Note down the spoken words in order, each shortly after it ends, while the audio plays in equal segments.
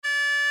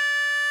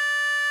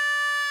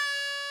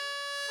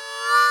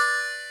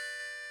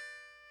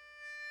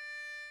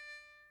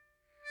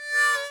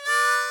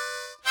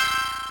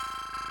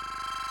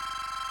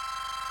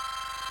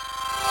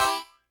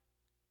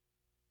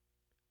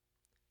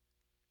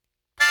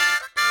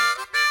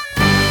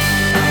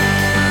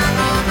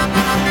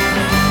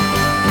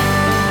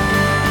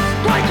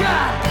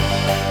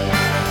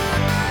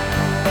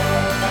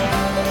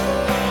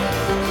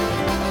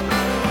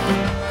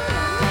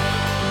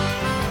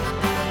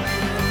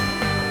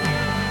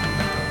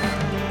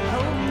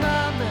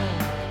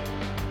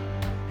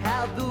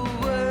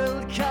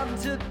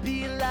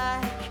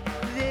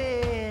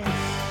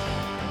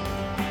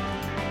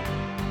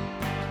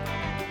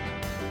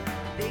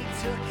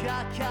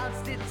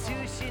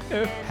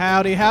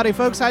Howdy, howdy,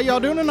 folks. How y'all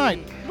doing tonight?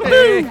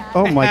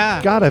 Oh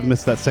my God, I've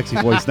missed that sexy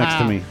voice next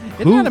to me.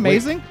 Isn't that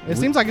amazing? It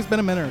seems like it's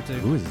been a minute or two.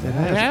 Who is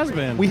that? It has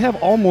been. We have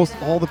almost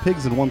all the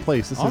pigs in one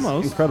place. This is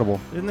incredible.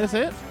 Isn't this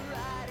it?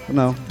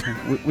 No,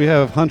 we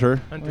have Hunter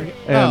Hunter.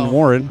 and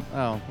Warren.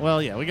 Oh,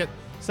 well, yeah. We got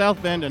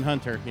South Bend and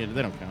Hunter. Yeah,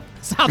 they don't count.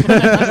 South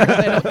Bend,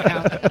 they don't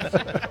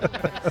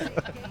count.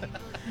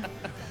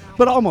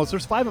 But almost.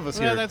 There's 5 of us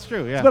Yeah, here. that's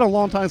true. Yeah. It's been a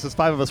long time since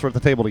 5 of us were at the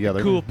table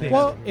together. Cool pig.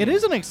 Well, it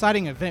is an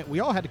exciting event. We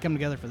all had to come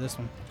together for this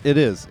one. It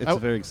is. It's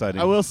very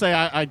exciting. I will say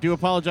I do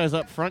apologize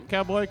up front,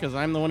 Cowboy, because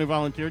I'm the one who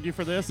volunteered you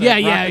for this. Yeah,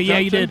 at Rocket you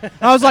Junction. did.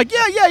 I was like,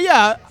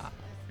 yeah.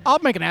 I'll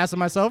make an ass of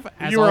myself.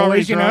 As You were already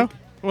always, you know. drunk?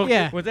 Well,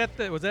 Yeah. Was that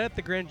at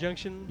the Grand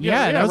Junction?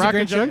 Yeah, that was a Rocket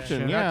great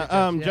Junction. show. Yeah. Rocket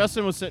Junction, yeah.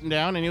 Justin was sitting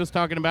down and he was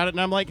talking about it,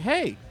 and I'm like,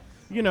 hey,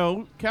 you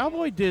know,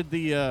 Cowboy did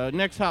the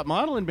Next Top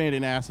Model and made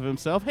an ass of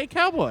himself. Hey,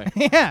 Cowboy.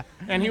 Yeah.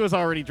 And he was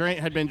already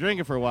had been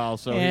drinking for a while,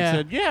 so Yeah. he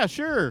said, yeah,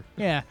 sure.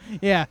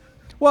 Yeah.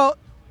 Well,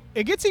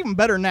 it gets even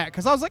better than that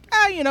because I was like,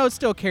 it's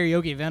still a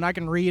karaoke event. I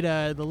can read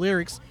the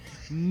lyrics.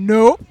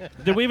 Nope.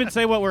 Did we even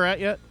say what we're at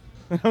yet?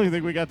 I don't even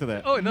think we got to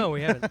that. Oh no,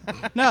 we haven't.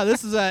 No,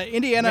 this is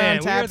Indiana Man,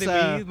 on Tap's. we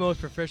are the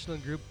most professional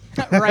group.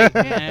 Right.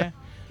 Yeah.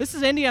 This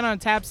is Indiana on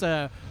Tap's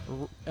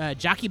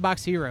Jockey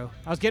Box Hero.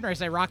 I was getting ready to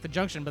say Rock the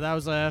Junction, but that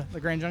was the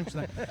Grand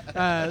Junction.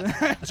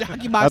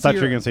 Jockey Box I thought Hero.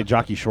 you were going to say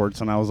jockey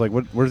shorts, and I was like,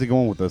 where's he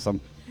going with this?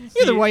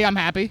 Either way, I'm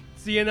happy.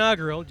 It's the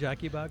inaugural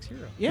Jockey Box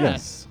Hero. Yeah.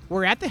 Yes.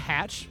 We're at the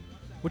Hatch,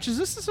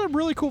 this is a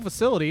really cool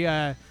facility.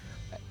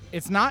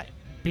 It's not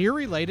beer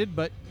related,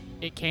 but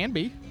it can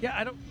be. Yeah,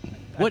 I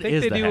What think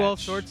is they the do all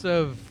Hatch? sorts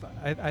of.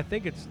 I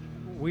think it's.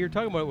 We were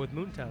talking about it with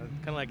Moontown,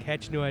 kind of like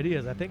Hatch New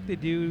Ideas. I think they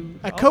do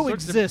A all sorts of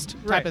coexist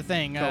different- type right. of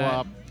thing.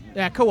 Co-op.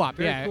 Yeah, co-op.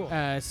 Very Yeah,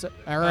 cool.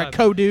 or a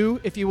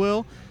co-do, if you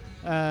will.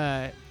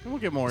 We'll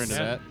get more into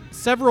that.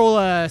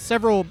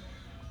 Several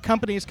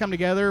companies come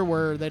together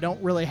where they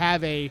don't really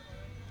have a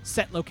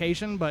set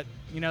location, but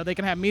they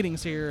can have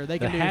meetings here. They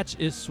The can do Hatch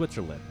is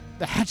Switzerland.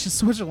 The Hatch is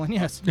Switzerland.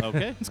 Yes,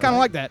 Okay. it's kind of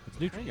like that.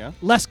 There you go.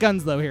 Less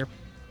guns though here.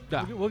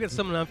 We'll get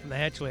someone on from the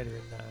Hatch later.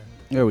 And,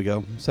 There we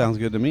go. Sounds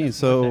good to me. what the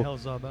So,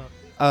 hell's all about?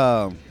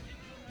 um,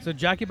 So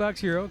Jockey Box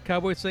Hero,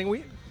 Cowboy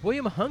saying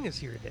William Hung is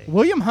here today.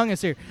 William Hung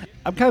is here.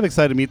 I'm kind of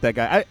excited to meet that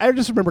guy. I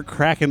just remember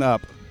cracking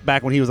up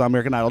back when he was on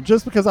American Idol,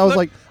 just because I was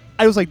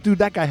like, dude,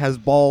 that guy has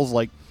balls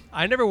like.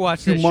 I never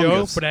watched that show,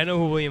 Humongous. but I know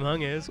who William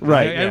Hung is.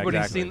 Right. Yeah, Everybody's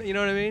exactly. seen. You know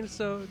what I mean?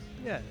 So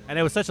yeah. And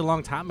it was such a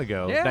long time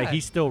ago Yeah. that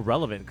he's still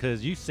relevant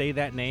because you say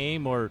that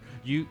name or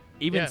even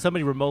Yeah.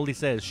 somebody remotely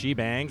says she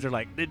bangs, they're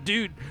like, the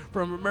dude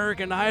from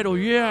American Idol,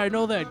 yeah, I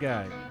know that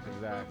guy.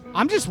 Exactly.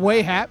 I'm just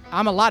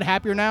I'm a lot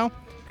happier now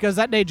because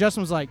that day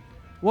Justin was like,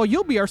 well,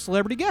 you'll be our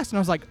celebrity guest. And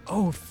I was like,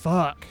 oh,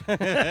 fuck.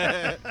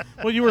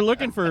 Well, you were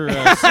looking for.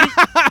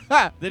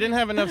 They didn't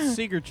have enough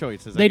Seeger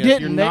choices. They I guess.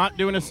 didn't. You're They- not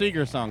doing a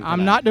Seeger song. I'm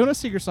tonight. not doing a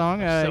Seeger song.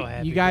 so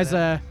happy You for guys,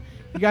 that.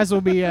 you guys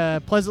will be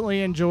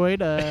pleasantly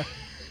enjoyed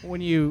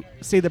when you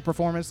see the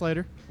performance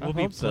later. We'll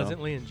be hope so.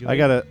 pleasantly enjoyed. I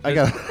gotta.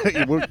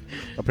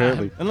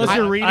 Apparently, Unless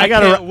you're reading. I I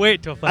gotta- can't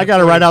wait till 5:30. I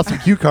gotta write out some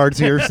cue cards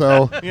here.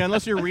 So, Yeah,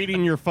 unless you're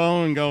reading your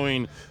phone,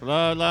 going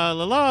la la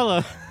la la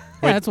la.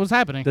 Yeah, that's what's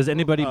happening. Does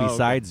anybody okay.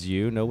 besides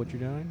you know what you're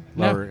doing?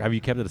 No. Or have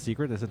you kept it a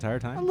secret this entire A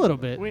time? little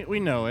bit.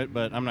 We know it,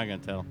 but I'm not gonna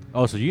tell.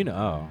 Oh, so you know.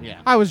 Oh, Yeah.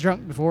 I was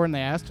drunk before and they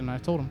asked and I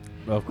told them.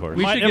 of course.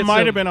 We Might- should it get might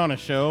some- have been on a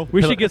show.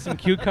 We should get some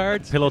cue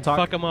cards. Pillow talk?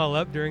 Fuck them all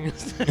up during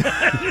this.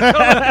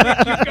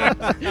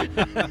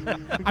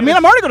 I mean,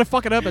 I'm already going to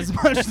fuck it up as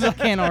much as I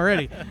can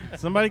already.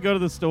 Somebody go to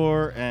the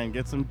store and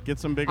get some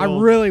big. I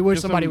old- really wish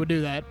get somebody some- would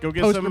do that. Go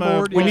get Poster some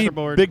board, we yeah. poster need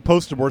board. big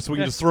poster boards so we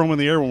can just throw them in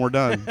the air when we're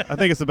done. I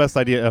think it's the best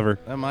idea ever.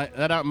 That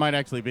might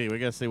actually be. We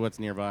gotta see what's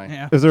nearby.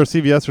 Yeah. Is there a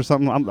CVS or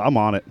something? I'm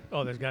on it.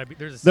 Oh, there's gotta be.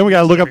 There's. Then we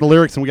gotta look up the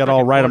lyrics and we gotta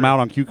all write them order. out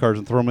on cue cards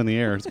and throw them in the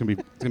air. It's gonna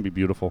be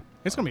beautiful.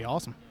 It's going to be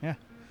awesome. Yeah.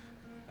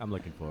 I'm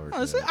looking forward Oh,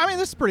 to this it. is,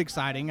 this is pretty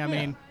exciting. I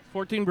Yeah. mean,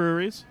 14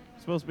 breweries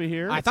supposed to be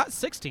here. I thought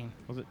 16.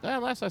 Was it?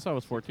 Last I saw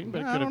was 14,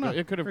 but I don't know.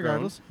 it could have grown.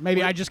 Regardless.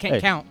 Maybe I just can't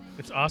Hey. count.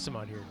 It's awesome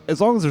out here. As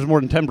long as there's more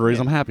than 10 breweries,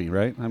 I'm happy,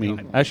 right? I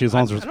mean, actually, as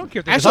long as there's. I don't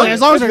care if there's Actually,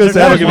 as long as I was there's gonna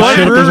say, I don't one give a one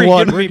shit if there's brewery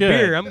one. giving me Good.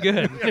 beer. I'm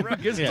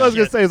good. I was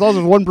gonna say, as long as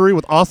there's one brewery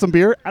with awesome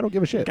beer, I don't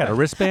give a shit. Got a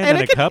wristband And and,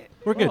 it a could- cup.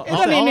 We're good. Well, It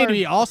doesn't all even need our- to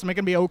be awesome. It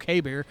can be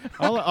okay beer.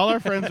 all our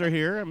friends are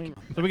here. I mean,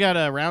 so we got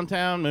Round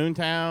Town, Moon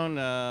Town,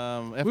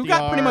 FDR. We've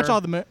got pretty much all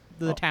the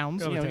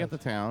towns. Yeah, the we got the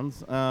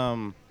towns.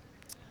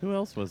 Who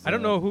else was? I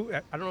don't know who.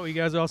 I don't know what you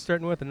guys are all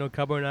starting with. I know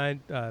Cowboy and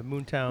I,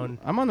 Moontown.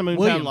 I'm on the Moontown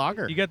William.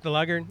 Lager. You got the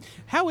lager.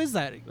 How is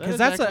that? That Because is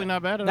that's actually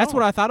not bad at That's all.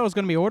 what I thought I was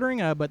going to be ordering,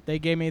 but they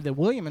gave me the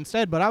William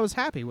instead. But I was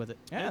happy with it.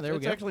 Yeah, It's- there we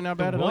it's go. actually not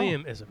The bad at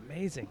William is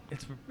amazing.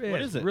 It's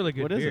is it? really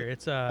good What is beer. it?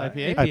 It's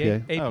IPA?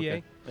 IPA. APA. all. Oh,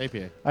 okay.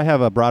 APA. I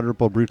have a Broad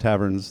Ripple Brew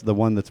Taverns, the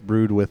one that's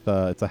brewed with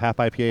it's a half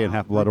IPA and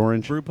half blood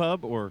orange. Brew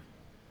pub or?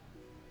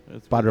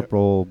 It's Broad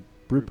Ripple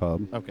Brew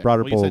Pub. Okay.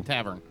 Broad Well, you Ripple. said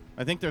tavern.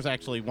 I think there's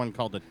actually one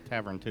called the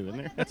Tavern too in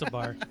there. That's a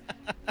bar.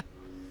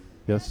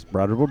 Yes,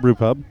 Broad Ripple Brew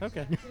Pub.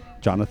 Okay.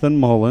 Jonathan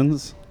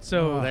Mullins.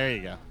 So There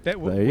you go. that,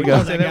 There you we go.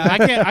 can say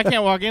that- I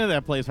can't walk into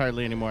that place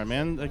hardly anymore,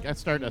 man. Like, I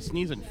start a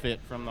sneezing fit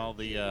from all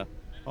the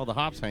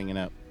hops hanging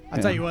up.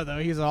 I'll tell you what, though,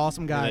 he's an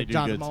awesome guy, they do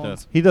Jonathan good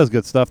Mullins. stuff. He does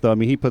good stuff, though. I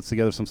mean, he puts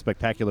together some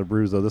spectacular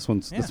brews, though. This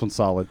one's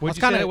solid. What'd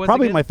you kinda- say it was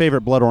Probably again? my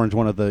favorite blood orange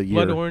one of the year.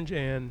 Blood orange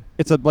and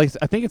It's a like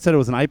I think it said it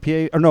was an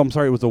IPA. Or no, I'm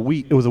sorry, it was a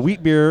wheat. It was a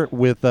wheat beer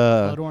with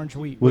Blood orange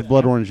wheat. with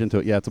blood orange into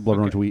it. Yeah, it's a blood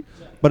orange wheat,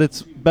 but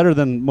it's better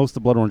than most of the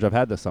blood orange I've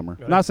had this summer.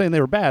 Right. Not saying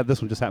they were bad.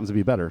 This one just happens to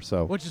be better.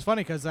 So Which is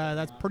funny because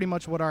that's pretty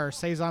much what our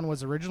Saison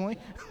was originally.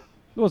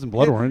 it wasn't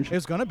blood orange. It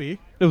was going to be.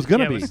 It was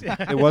gonna Yeah, be. it was-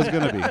 It was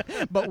gonna be.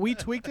 But we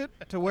tweaked it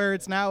to where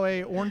it's now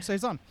a orange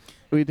Saison.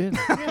 We did.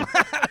 That's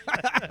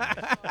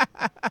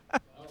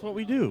what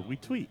we do. We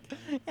tweak.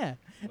 Yeah.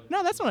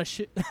 No, that's not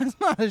a that's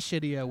not a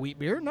shitty wheat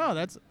beer. No,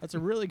 that's a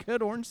really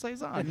good orange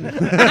Saison.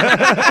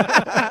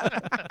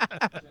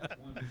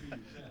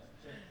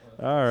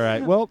 All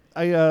right. Well,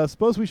 I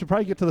suppose we should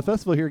probably get to the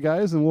festival here,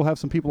 guys, and we'll have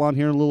some people on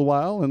here in a little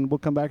while, and we'll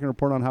come back and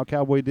report on how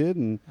Cowboy did.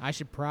 And I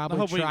should probably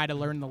hope we- try to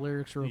learn the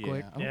lyrics real Yeah.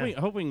 quick.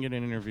 I hope we can get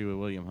an interview with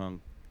William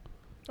Hung.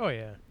 oh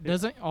yeah.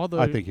 Doesn't although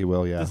I think he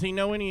will. Yeah. Does he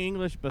know any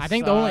English besides I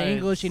think the only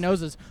English he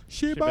knows is shebangs?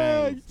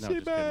 shebang, No, just kidding.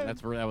 shebang.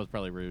 That was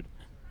probably rude.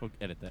 We'll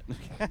edit that.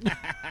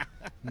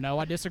 No,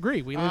 I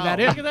disagree. We leave Oh, that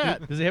in. Look at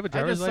that. Does he have a I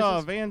driver's just saw a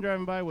license? van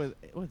driving by with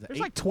what is it? There's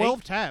like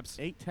 12 taps.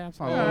 Eight taps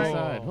on Oh, the other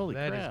side. Holy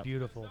that crap! is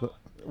beautiful.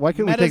 Why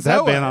can't we take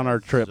that Metazoa. van on our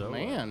trip?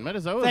 Man,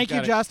 Metazoa's Thank you,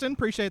 got Justin.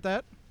 Appreciate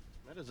that.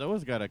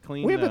 Metazoa's got a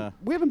clean. We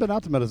haven't been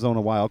out to Metazoa in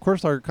a while. Of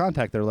course, our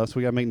contact there left, so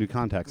we got to make new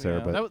contacts there.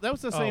 yeah, But that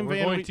was the Oh, same we're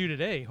van. going We, to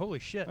today. Holy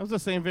shit. that was the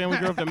same van we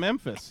drove to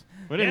Memphis.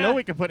 We didn't Yeah. know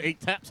we could put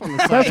 8 taps on the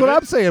side. that's what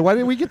I'm saying. Why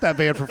didn't we get that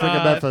van from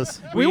freaking Uh,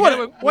 Memphis? We have would've-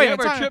 a- wait, we have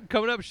our time- trip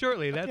coming up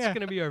shortly. That's Yeah.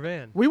 going to be our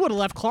van. We would have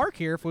left Clark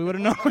here if we would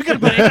have known we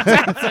could have put 8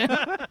 taps in.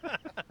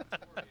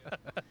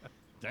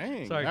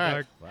 Dang. Sorry, All right.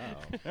 Clark. Wow.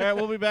 All right,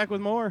 we'll be back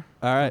with more.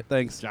 All right.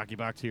 Thanks. Jockey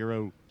Box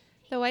Hero.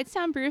 The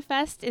Whitestown Brew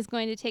Fest is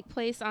going to take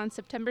place on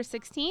September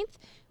 16th.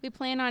 We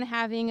plan on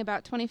having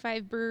about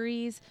 25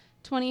 breweries,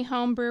 20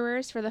 home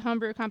brewers for the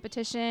homebrew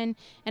competition,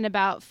 and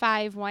about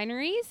 5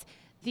 wineries.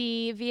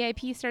 The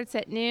VIP starts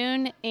at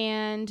noon,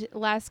 and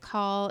last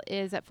call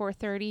is at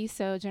 4:30,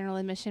 so general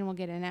admission will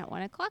get in at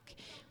 1 o'clock.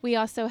 We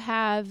also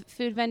have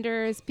food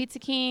vendors, Pizza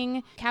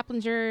King,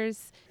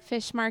 Kaplinger's,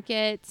 Fish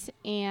Market,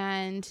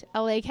 and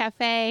LA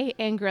Cafe,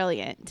 and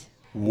Grilliant.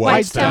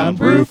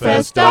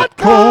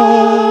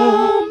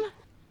 WhitestownBrewFest.com.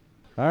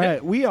 All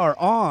right, we are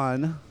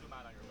on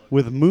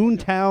with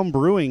Moontown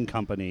Brewing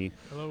Company.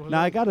 Hello.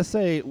 Now I gotta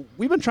say,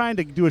 we've been trying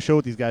to do a show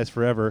with these guys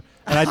forever,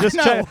 and I just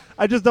know.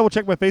 I just double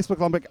checked my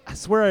Facebook. I'm like, I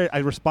swear I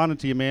responded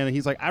to you, man. And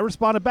he's like, I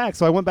responded back.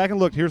 So I went back and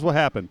looked. Here's what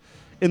happened.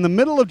 In the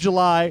middle of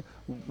July,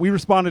 we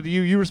responded to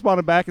you. You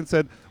responded back and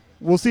said,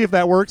 we'll see if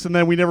that works. And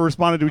then we never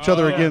responded to each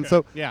other yeah, again. okay.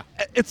 So Yeah.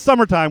 it's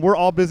summertime. We're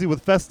all busy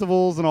with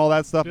festivals and all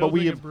that stuff. Building but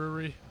we a have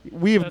brewery.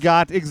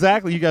 got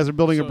exactly. You guys are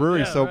building a So, brewery.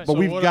 yeah, So, right. but So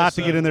we've what got I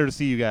to get said- in there to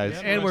see you guys. Yeah.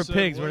 And what we're I said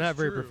pigs. We're was not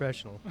very true.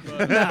 professional. No,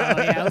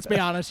 yeah, let's be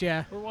honest,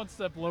 yeah. We're one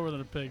step lower than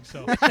a pig,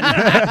 so.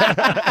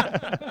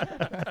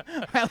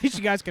 At least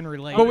you guys can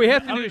relate. But we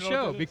have I to don't do a even know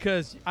what show that is.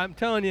 because I'm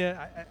telling you,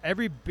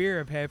 every beer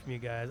I've had from you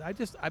guys,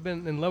 I've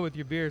been in love with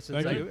your beer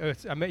since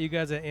Thank I met you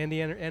guys at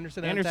Andy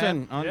Anderson.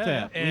 Anderson on Yeah,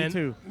 tap. and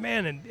Me too.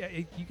 man, and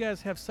you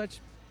guys have such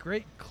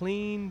great,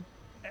 clean.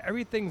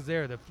 Everything's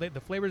there. The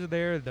flavors are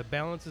there. The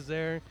balance is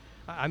there.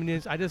 I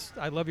mean,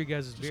 I love your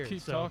guys' beer. Just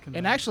keep so. talking.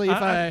 And man. actually,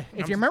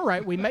 if you remember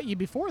right, we met you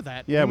before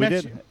that. Yeah, we met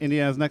did. you-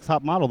 Indiana's Next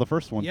Top Model, the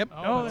first one. Yep.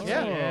 Oh, that's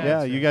yeah. cool.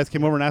 Yeah, you guys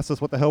came over and asked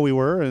us what the hell we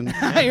were, and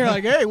You're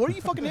like, hey, what are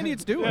you fucking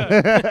idiots doing?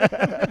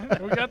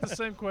 We got the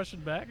same question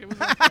back. It was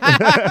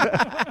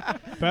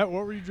Pat,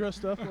 what were you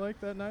dressed up like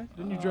that night?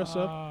 Didn't you dress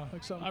up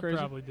like something I crazy?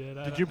 probably did.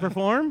 Did you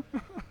perform?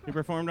 You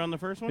performed on the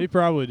first one? He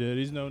probably did.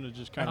 He's known to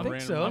just kind I of think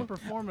randomly. so. I'm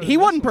performing. He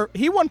wasn't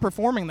he wasn't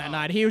performing that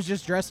night. He was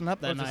just dressing up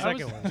that What's the night.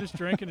 second I was just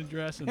drinking and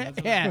dressing. That's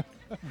what Yeah,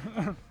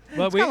 But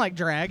it's kind of like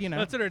drag, you know.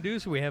 let's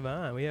introduce who we have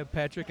on. We have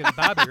Patrick and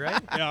Bobby,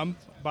 right? Yeah, I'm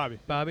Bobby.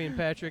 Bobby and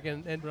Patrick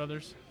and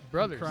brothers.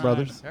 brothers. Crime.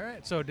 brothers. All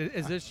right. So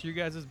is this you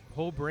guys'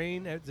 whole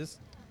brain? Is this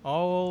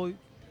all?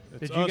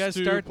 It's Did you us guys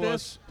two start plus,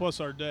 this? Plus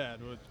our dad,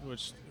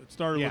 which it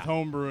started Yeah. with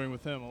home brewing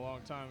with him a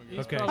long time ago. He's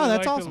Okay. probably Oh,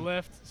 that's like awesome. the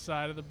left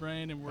side of the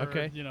brain, and we're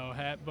Okay.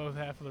 both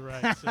half of the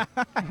right. So.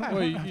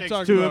 Well, you Takes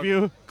talk two about of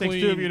you. Takes two of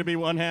clean- you to be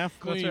one half.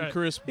 clean, right.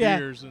 crisp Yeah.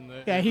 beers. And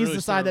Yeah, it he's really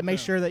the side started that with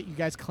makes him. sure that you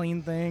guys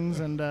clean things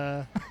and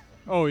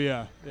Oh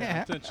yeah,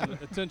 Yeah.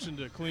 Attention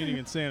to cleaning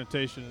and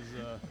sanitation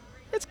is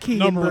it's key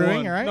number in brewing,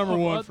 one. all right? Number Of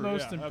one for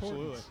utmost yeah, importance.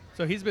 absolutely.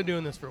 So he's been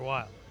doing this for a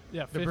while,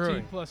 Yeah, The 15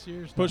 brewing. plus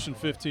years. now. Pushing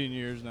 15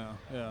 years now.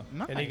 Yeah.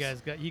 Nice. and you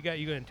guys got you got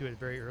into it at a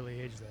very early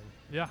age then.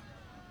 Yeah.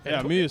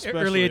 Yeah, me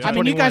especially. Early age yeah. I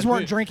mean, you guys 21.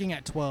 weren't drinking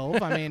at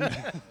 12. I mean,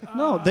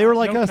 No, they were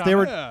like no us. They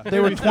were comment. they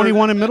were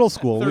 21 in middle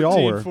school. 13, We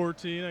all were.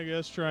 14, I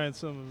guess, trying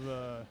some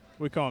of,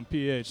 we call him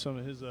PH, some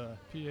of his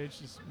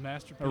PH is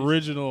masterpiece.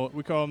 original,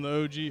 we call them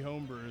the OG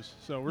homebrews.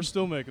 So we're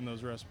still making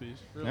those recipes.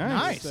 Really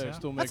Nice. to say, Yeah.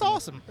 still that's making them.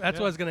 awesome. That's Yeah.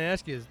 what I was going to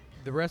ask you: is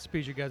the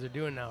recipes you guys are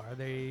doing now, are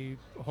they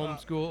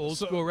homeschool, old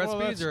So- school well,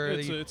 recipes, that's- or are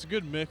it's, they? it's a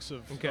good mix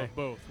of Okay.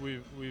 both.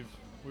 We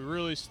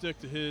really stick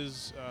to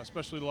his,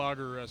 especially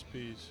lager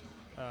recipes,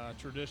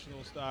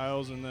 traditional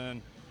styles, and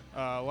then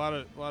A lot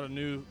of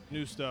new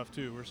stuff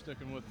too. We're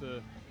sticking with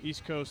the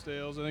East Coast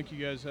ales. I think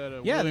you guys had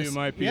a Yeah, William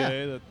IPA.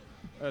 yeah.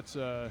 That's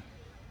It's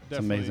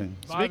definitely amazing.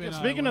 Bobby and I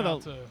Speaking of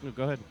went the, out to-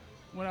 go ahead.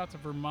 went out to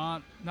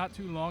Vermont not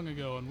too long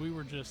ago, and we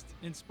were just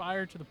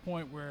inspired to the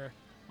point where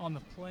on the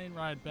plane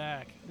ride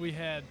back, we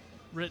had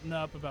written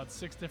up about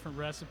 6 different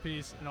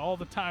recipes and all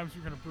the times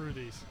we're going to brew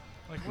these.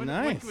 Like, when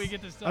Nice. can we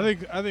get this done? I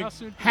think How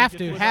soon can we Have get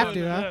to, this have done? to,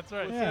 huh? Yeah, that's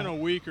right. within a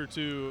week or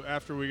two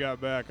after we got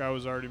back, I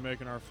was already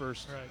making our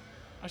first. Right.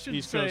 I shouldn't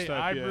East Coast say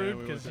I IPA, brewed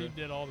we because went he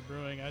there. did all the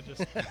brewing. I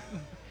just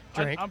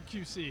Drank. I'm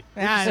QC.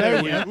 Ah, Say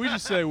there we. you go. We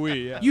just say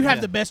we. Yeah. You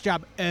have the best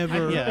job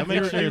ever. Yeah, He,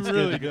 make sure he it's good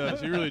really to go.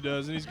 does. He really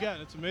does, and he's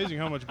gotten. It's amazing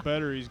how much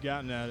better he's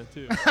gotten at it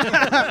too.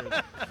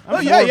 Oh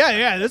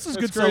yeah. This is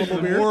good crazy. sellable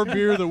The beer. more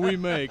beer that we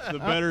make, the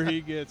better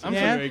he gets. I'm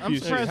Yeah. At I'm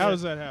QC. surprised How that-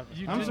 does that happen?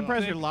 You I'm didn't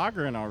surprised think- you're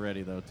lagering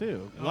already though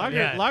too. Oh,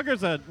 yeah.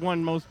 Lager's a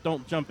one most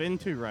don't jump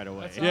into right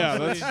away. That's Yeah,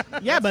 honestly-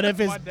 Yeah, but if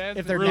my dad's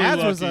if their really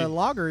dad's was a lucky.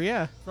 lager,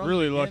 yeah. from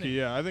Really the lucky. beginning.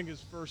 Yeah, I think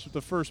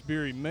the first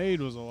beer he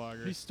made was a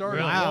lager. He started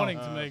Really? Wow. wanting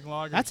to make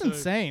lager. That's too.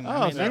 insane. Oh,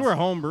 I mean, so you were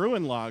home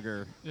brewing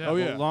lager. Yeah. Oh,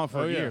 yeah. Long for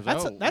Oh, yeah. years.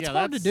 That's oh, that's yeah,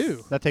 hard to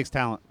do. That takes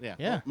talent. Yeah.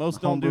 Yeah.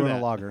 Most Home don't do brewing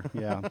that. a lager.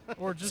 Yeah.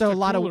 Or just So a a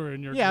lot of cooler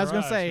in your yeah. I was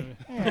gonna garage, say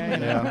I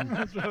mean. Yeah.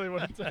 That's really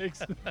what it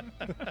takes. yeah,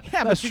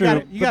 That's but you true. gotta,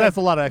 But you gotta, that's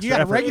a lot of extra you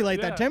gotta effort. regulate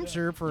Yeah, that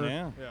temperature for.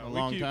 Yeah. Yeah, A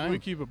long time. We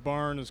keep a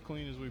barn as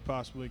clean as we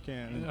possibly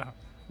can. And Yeah.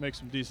 make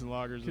some decent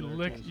lagers. You in could there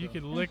lick. too, You so.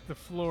 could lick the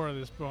floor of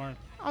this barn.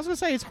 I was gonna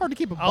say it's hard to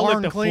keep a I'll lick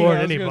barn the clean. floor I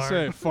at was any gonna barn.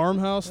 say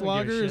farmhouse I don't give a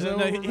lager. shit. Is that No,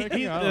 what we're making?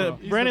 he- I don't know.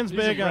 He's Brennan's a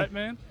big, Brett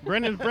man.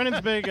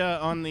 Brennan's big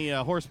on the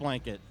horse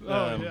blanket.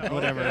 Oh, yeah.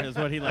 Whatever is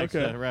what he likes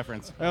Okay. to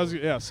reference.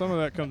 Yeah, some of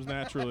that comes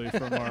naturally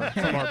from our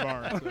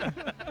barn.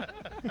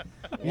 So.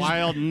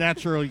 Wild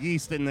natural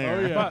yeast in there.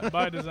 Oh, yeah.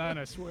 By design,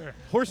 I swear.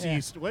 Horse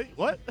yeast. Wait,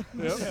 what?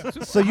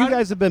 Yep. So you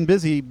guys have been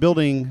busy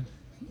building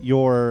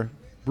your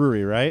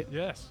brewery, right?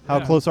 Yes. How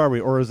yeah. close are we,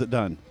 or is it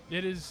done?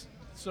 It is.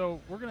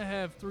 So we're gonna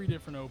have 3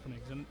 different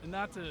openings, and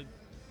not to make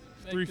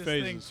 3 this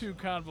thing phases. too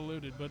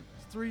convoluted, but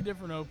 3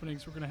 different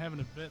openings. We're gonna have an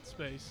event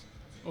space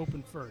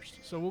open first,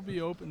 so we'll be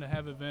open to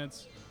have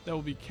events that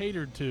will be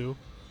catered to,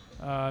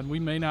 and we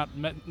may not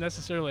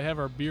necessarily have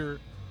our beer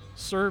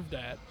served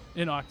at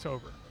in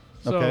October.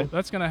 So Okay.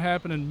 that's gonna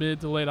happen in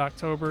mid to late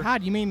October.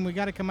 God, you mean we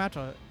got to come out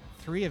to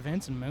 3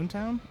 events in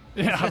Moontown?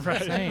 Yeah,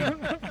 right. Insane.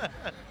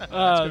 That's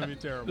gonna be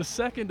terrible. The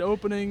second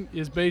opening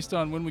is based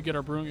on when we get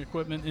our brewing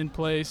equipment in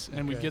place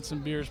and we Okay. get some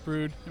beers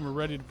brewed and we're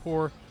ready to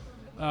pour.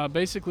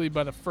 Basically,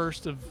 by the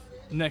 1st of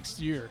next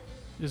year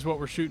is what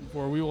we're shooting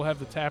for. We will have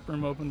the tap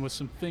room open with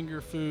some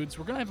finger foods.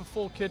 We're going to have a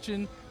full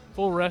kitchen,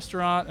 full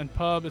restaurant and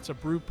pub. It's a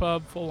brew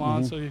pub full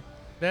on. So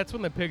That's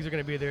when the pigs are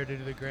going to be there to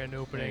do the grand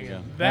opening. There you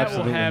and go. that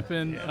Absolutely. will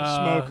happen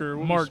Smoker.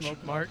 We'll be March.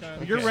 smoking March. all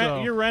kinds of You're stuff.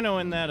 So- you're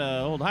renoing that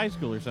old high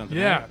school or something.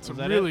 Yeah, right? it's a Was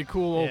that really it?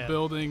 cool old Yeah.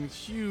 building,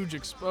 huge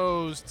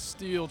exposed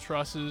steel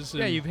trusses.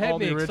 Yeah, and you've had all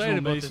me the excited original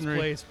about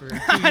masonry. this place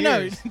for 2 I know.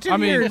 years. 2 I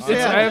mean, years. it's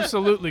yeah.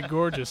 absolutely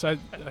gorgeous.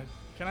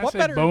 Can I What say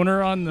better-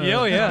 boner on the? Yeah,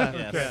 oh yeah.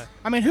 Yes. Yeah.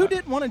 I mean, who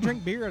didn't want to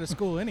drink beer at a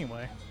school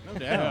anyway? No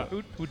doubt.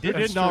 Who You did That's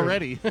didn't true.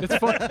 already. It's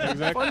fun.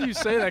 It's funny you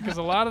say that because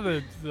a lot of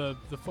the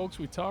folks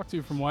we talked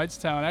to from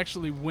Whitestown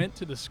actually went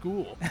to the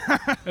school,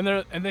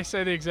 and they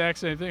say the exact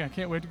same thing. I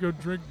can't wait to go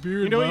drink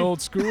beer in know my you-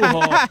 old school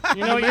hall.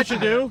 You know what you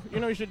should do? You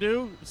know what you should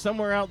do?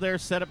 Somewhere out there,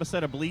 set up a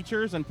set of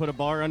bleachers and put a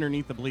bar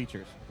underneath the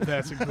bleachers.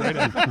 That's a great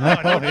idea.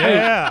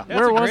 Yeah.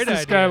 Where a was great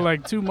this guy idea.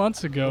 like 2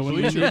 months ago when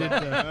we needed?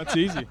 That's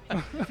easy.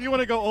 If you want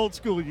to go old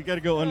school, you got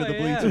to go under the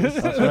yeah.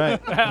 bleachers. That's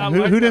right. I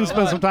who like who that didn't a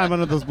spend lot. some time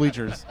under those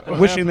bleachers,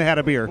 wishing they had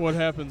a beer? What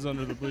happens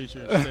under the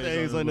bleachers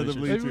Stays under the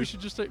Maybe we bleachers.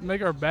 should just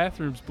make our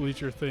bathrooms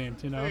bleacher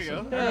themed. You know, There you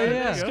so go. Yeah,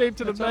 yeah. escape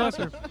to the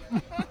bathroom.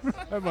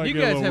 That might You get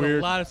a guys little have weird.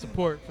 a lot of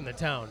support from the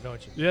town,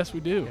 don't you? Yes,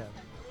 we do. Yeah.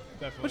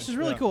 Definitely. Which is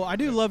really Yeah.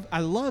 cool. I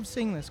love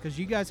seeing this because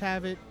you guys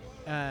have it.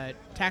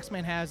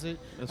 Taxman has it.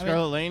 The I mean,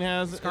 Scarlet Lane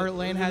has Scarlet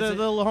Lane has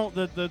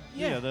the, it.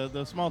 Yeah,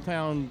 the small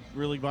town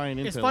really buying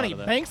into It's a lot funny. of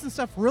that. Banks and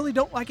stuff really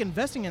don't like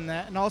investing in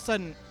that, and all of a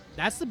sudden,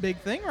 that's the big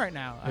thing right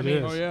now. I It mean,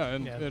 is. Oh yeah,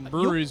 and, Yeah. and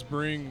breweries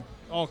bring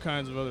all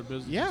kinds of other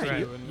businesses. yeah, too,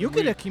 you, and you'll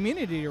we- get a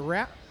community to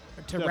rally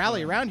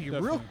Definitely, around you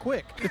real definitely.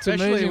 quick. It's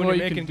Especially amazing when what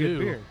you're you can making good do.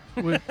 beer.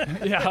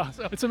 Yeah,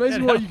 it's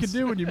amazing that what you can helps.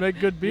 do when you make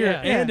good beer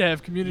Yeah. and Yeah.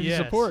 have community Yes.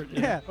 support.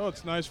 Yeah. Oh,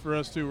 it's nice for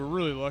us too. We're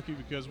really lucky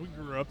because we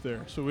grew up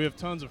there, so we have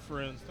tons of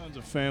friends, tons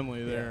of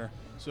family there.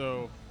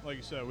 So, like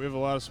you said, we have a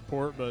lot of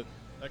support, but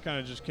that kind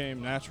of just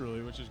came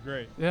naturally, which is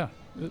great. Yeah.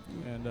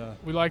 And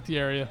We like the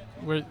area.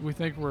 We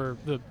think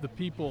the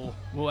people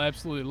will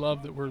absolutely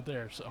love that we're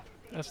there. So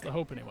that's the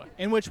hope anyway.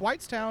 In which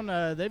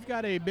Whitestown, they've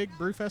got a big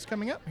brew fest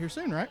coming up here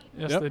soon, right?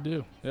 Yes, Yep. they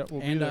do. yeah,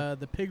 we'll be And there.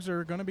 the pigs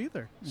are going to be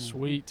there.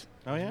 Sweet.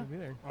 Oh yeah, Be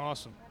there.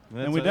 Awesome.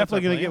 And we're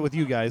definitely going to get with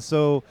you guys.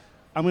 So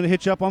I'm going to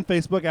hit you up on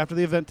Facebook after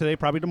the event today,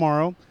 probably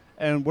tomorrow,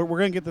 and we're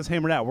going to get this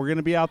hammered out. We're going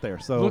to be out there.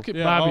 So Look at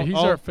Yeah, Bobby. I'll- He's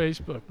I'll- our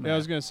Facebook man. Yeah, I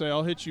was gonna say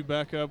I'll hit you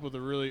back up with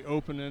a really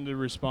open-ended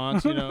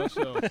response, you know.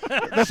 So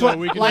that's so what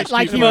we can Like, just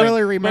like keep he playing-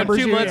 really About remembers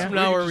 2 you. months yeah. from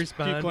now, we'll just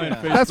keep respond. playing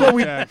Yeah. Facebook that's what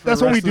we tag for that's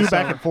the what we rest of do the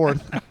back summer. and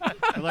forth.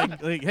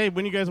 like, hey,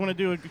 when you guys want to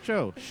do a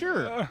show?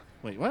 Sure.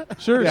 Wait,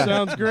 what? Sure, Yeah.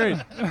 sounds great.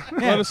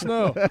 Let us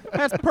know.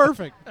 That's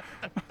perfect.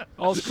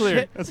 All's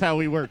clear. That's how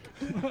we work.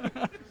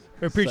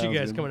 We appreciate you Sounds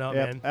guys good. coming out,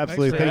 Yep, man.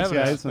 absolutely. Thanks Thanks, for having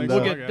guys. us. And, Thanks We'll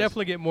a lot. get guys.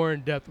 definitely get more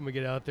in depth when we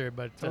get out there,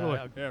 but Totally.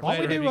 I'm Yeah, Why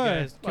don't we glad to do have you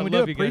guys. can I we do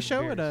love a you guys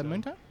pre-show beer, at so.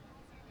 Moontime?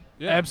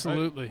 Yeah,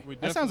 Absolutely. we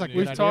That sounds like a definitely good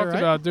We've need idea, talked right?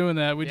 about doing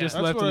that. We just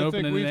That's left what an I open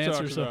think and we've an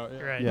answer. talked So about.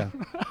 Yeah. Right. Yeah.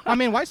 I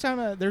mean,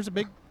 Whitestown, there's a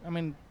big,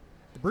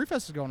 the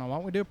Brewfest is going on. Why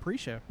don't we do a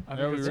pre-show? I Yeah,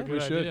 think we it's a we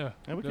good should. idea.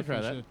 Yeah, we can try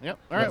Definitely that. should. Yep.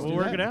 All right, Let's we'll do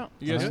work that. it out.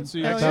 You guys Yeah. can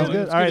see. Hell next yeah. time. Sounds good.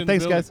 Let's All right, get in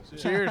thanks, the guys. building.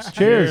 Cheers.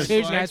 Cheers.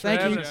 Cheers, guys.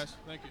 Thank you.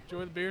 Enjoy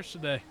the beers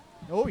today.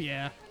 Oh,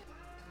 yeah.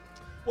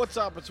 What's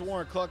up? It's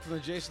Warren Cluck from the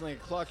Jason Lane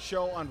Cluck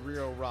Show on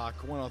Rio Rock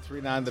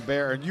 103.9 The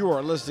Bear, and you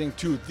are listening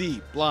to The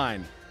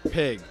Blind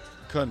Pig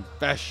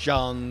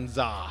Confessions.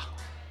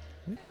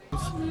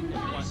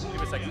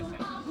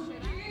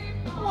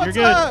 What's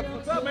good. up?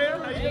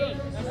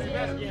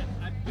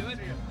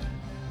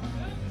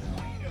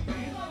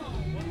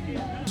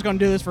 Just going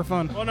to do this for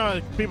fun. Well,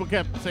 no, people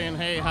kept saying,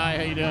 hey, hi,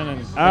 how you doing?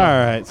 And All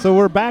right, so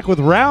we're back with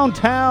Round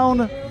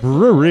Town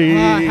Brewery.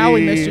 How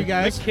we missed you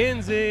guys.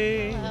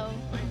 Mackenzie. Hello.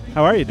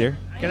 How are you, dear?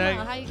 Can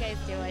Hello, I how you guys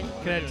doing?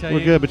 can I tell We're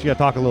you? good, but you got to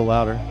talk a little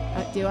louder.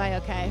 Do I?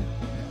 Okay.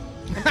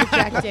 I'm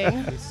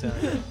projecting.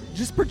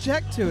 Just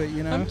project to it,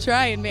 you know. I'm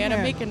trying, man. Yeah.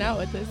 I'm making out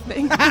with this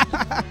thing.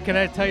 Can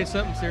I tell you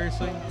something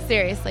seriously?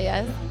 Seriously,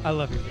 yes. I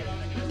love you.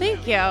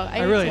 Thank you. I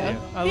do really too. do. I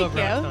Thank love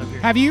you. Round Town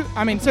beer. Have you,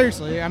 I mean,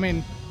 seriously,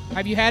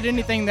 have you had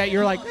anything that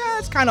you're like,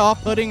 it's kind of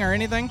off-putting or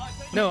anything?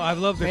 No, I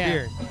love the Yeah,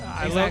 beer.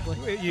 I exactly.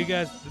 love you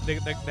guys.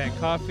 That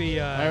coffee.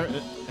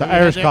 The we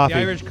Irish had coffee. The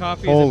Irish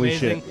coffee Holy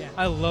is amazing. shit.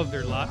 I love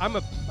their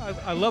lager.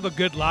 I love a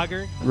good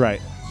lager.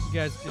 Right. You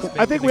guys just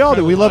I make think an we all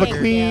do. We love a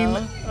incredible clean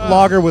Yeah.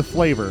 lager with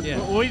flavor. Yeah.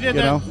 Well, we did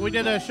You know? we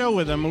did a show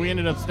with them, and we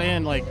ended up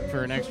staying like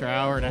for an extra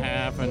hour and a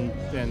half and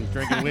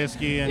drinking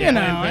whiskey and You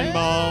know, playing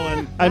pinball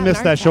and I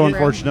missed that show,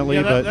 unfortunately,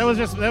 yeah, but that was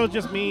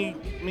just me,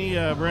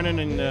 Brennan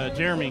and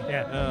Jeremy.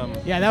 Yeah.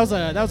 Yeah, that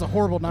was a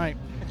horrible night.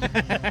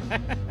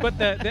 But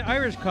the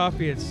Irish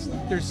coffee,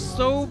 there's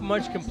so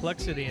much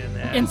complexity in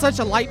that. In such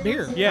a light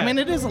beer. Yeah. I mean,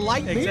 it is a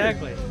light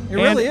Exactly. beer.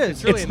 It really And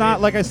is. really it's not,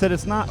 amazing. like I said,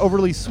 it's not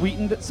overly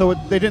sweetened, so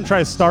they didn't try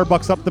to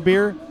Starbucks up the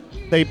beer.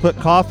 They put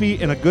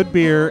coffee in a good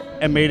beer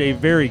and made a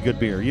very good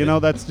beer. You know,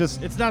 that's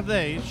just It's not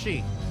they, it's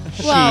she.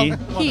 Well,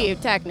 she. he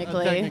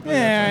technically. Technically,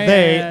 Yeah,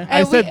 They. yeah. I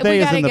And said we they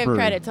as gotta in the give brewery.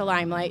 credit to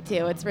Limelight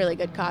too. It's really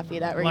good coffee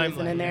that we're using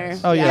Limelight, in there.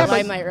 yes. Oh, yeah, yes.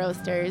 Limelight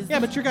Roasters. Yeah,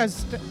 but your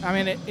guys, I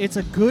mean, it's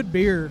a good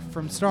beer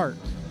from start.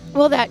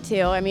 Well, that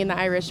too. I mean, the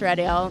Irish Red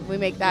Ale, we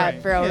make that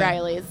Right. for Yeah.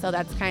 O'Reilly's, so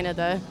that's kind of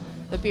the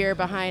beer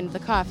behind the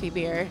coffee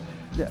beer.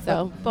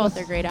 So both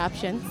are great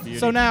options.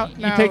 So now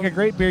You take a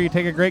great beer, you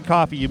take a great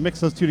coffee, you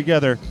mix those two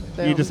together,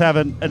 you Boom. just have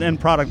an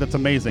end product that's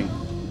amazing.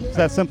 It's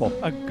that simple.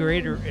 A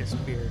greater is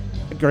beer.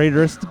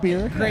 Greatest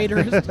beer.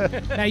 greatest.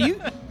 Now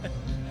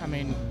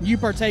you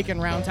partake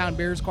in Round Town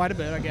beers quite a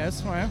bit, I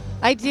guess. Well,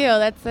 I do.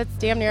 That's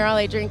damn near all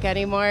I drink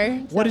anymore.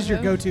 what is your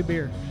So, go-to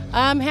beer?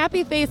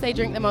 Happy Face I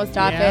drink the most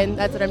often.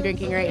 That's what I'm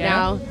drinking right Yeah?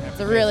 now. It's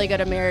a really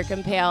good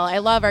American Pale. I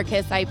love our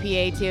Kiss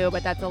IPA too,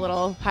 but that's a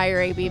little higher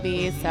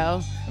ABV.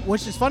 So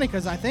Which is funny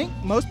because I think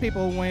most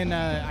people, when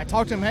I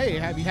talk to them, hey,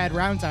 have you had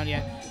Round Town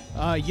yet?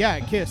 Yeah,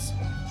 Kiss.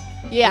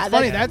 yeah, It's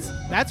funny.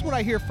 That's what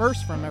I hear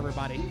first from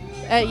everybody.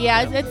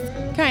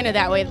 it's kind of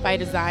that way by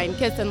design.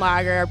 Kiss and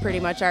Lager are pretty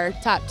much our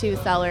top two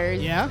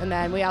sellers. Yeah. And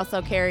then we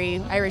also carry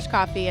Irish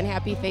Coffee and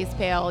Happy Face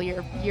Pale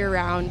year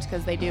round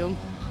because they do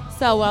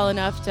sell well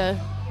enough to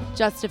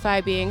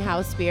justify being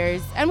house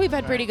beers. And we've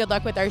had pretty good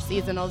luck with our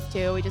seasonals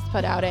too. We just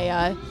put out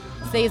a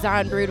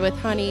saison brewed with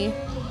honey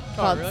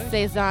called really?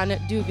 Saison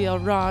du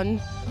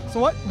Villeron. So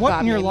what in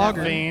Bob your named that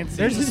lager? one. Fancy.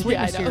 There's a Yeah, I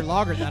sweetness to know. your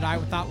lager that I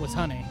thought was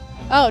honey.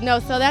 Oh no,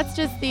 so that's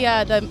just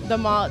the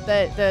malt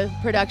that the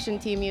production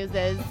team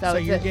uses. So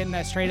it's you're a- getting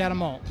that straight out of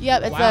malt.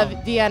 Yep, it's Wow.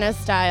 a Vienna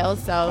style,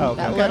 so okay.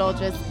 that Okay. little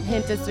just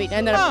hint of sweet.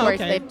 And then of Oh,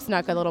 course okay. they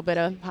snuck a little bit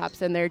of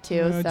hops in there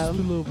too. Just a So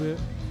little bit.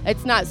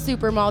 it's not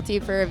super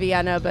malty for a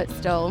Vienna, but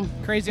still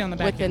Crazy on the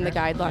back within end, the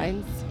right?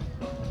 guidelines.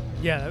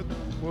 Yeah,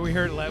 what we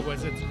heard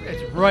was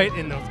it's right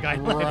in those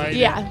guidelines. Right.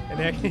 Yeah. And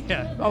that,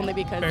 yeah. Only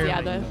because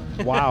yeah, Barely.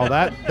 Wow,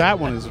 that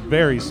one is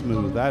very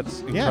smooth. That's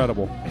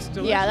incredible. It's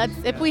still that's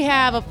if we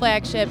have a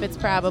flagship, it's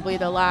probably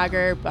the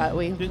lager, but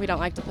we don't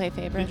like to play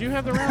favorites. Did you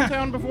have the Round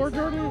Town before,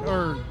 Jordan?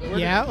 Or where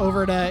Yeah,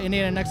 over at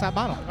Indiana Next Hot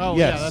Bottle. Oh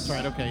Yes. yeah, that's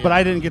right. Okay. But yeah.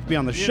 I didn't get to be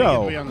on the You show. didn't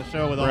get to be on the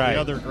show with all Right.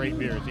 the other great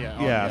beers. Yeah.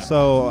 Oh, Yeah,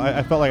 so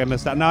I felt like I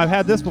missed out. Now I've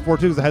had this before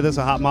too, because I had this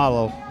at Hot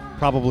Model,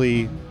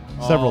 probably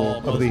several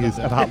most of of these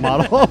them. at Hot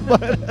Model.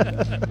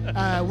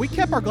 But We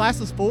kept our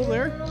glasses full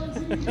there.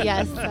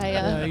 Yes,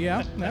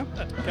 Yeah.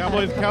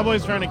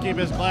 Cowboy's trying to keep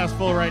his glass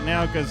full right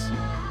now because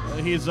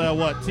he's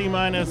what T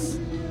minus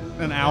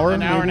an hour,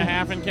 an hour and a maybe?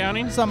 half and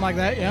counting. Something like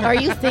that. Yeah. Are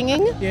you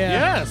singing?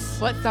 Yeah. Yes.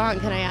 What song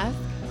can I ask?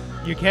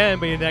 You can,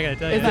 but you're not gonna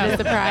tell you. Is it a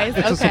surprise?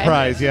 It's okay. a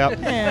surprise. Yep.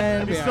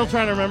 And He's still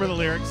trying to remember the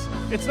lyrics.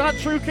 It's not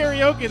true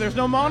karaoke. There's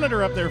no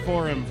monitor up there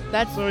for him.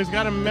 That's So he's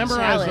got to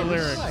memorize the challenge.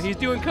 lyrics. He's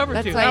doing cover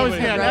That's tunes. how Now you he's,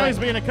 would yeah, have now read he's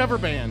it. being a cover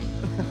band.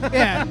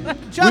 yeah.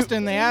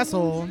 Justin, the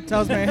asshole,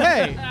 tells me,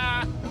 hey,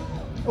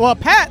 Well,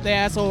 Pat, the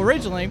asshole,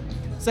 originally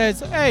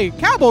says, "Hey,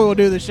 Cowboy will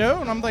do the show,"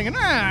 and I'm thinking,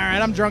 all right,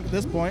 I'm drunk at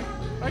this point.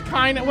 I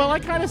kind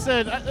of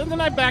said, and then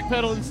I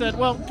backpedaled and said,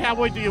 well,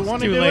 Cowboy, do you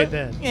want to do Too late it?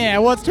 then. Yeah,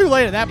 well, it's too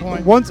late at that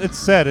point. Once it's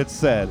said, it's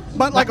said.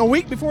 But like a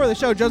week before the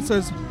show, Judd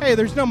says, "Hey,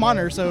 there's no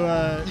monitor,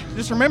 so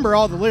just remember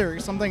all the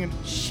lyrics." I'm thinking,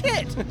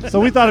 shit. So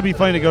we thought it'd be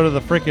funny to go to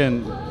the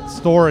freaking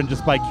store and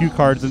just buy cue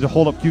cards and to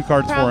hold up cue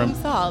cards for Problem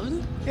him.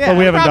 solved. Yeah, But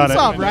we haven't problem done it.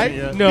 solved, right?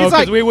 Yeah. No, He's because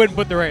like- we wouldn't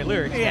put the right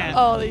lyrics. Yeah.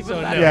 Oh, even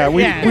So better. Yeah,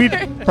 Yeah. we'd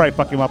probably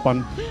fuck him up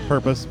on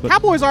purpose. But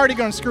Cowboy's already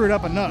going to screw it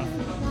up enough.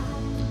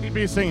 He'd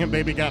be singing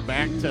 "Baby Got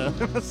Back" to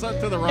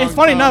the wrong. It's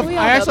funny song. enough. We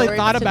all I know actually the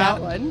thought words to that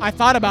about. one. I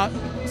thought about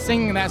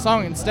singing that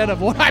song instead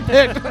of what I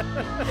picked,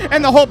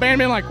 and the whole band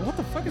being like, "What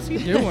the fuck is he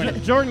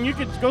doing?" Jordan, you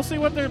could go see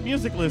what their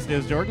music list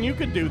is. Jordan, you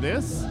could do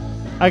this.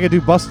 I could do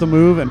 "Bust a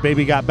Move" and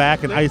 "Baby Got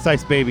Back" and "Ice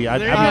Ice Baby." There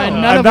you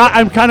go.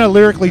 I'm kind of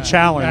lyrically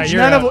challenged.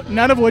 you're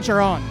None of which are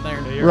on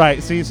there.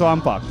 Right. See, so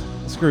I'm fucked.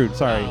 Screwed.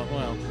 Sorry. Oh,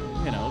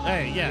 well,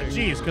 hey, yeah,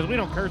 geez, because we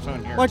don't curse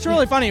on here. Well, it's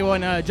really funny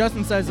when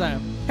Justin says,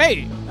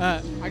 "Hey,"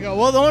 I go,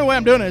 "Well, the only way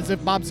I'm doing it is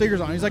if Bob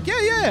Seger's on." He's like,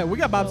 "Yeah, we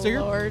got Bob Oh, Seger,"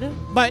 Lord.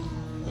 but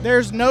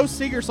there's no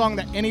Seger song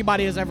that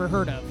anybody has ever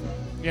heard of.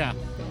 Yeah,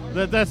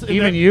 that's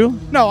Even you?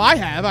 No, I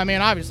have. I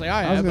mean, obviously,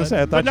 I have. I was gonna but- say I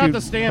thought But not you the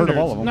heard standards, of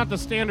all of them. not the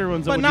standard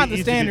ones. But that would not be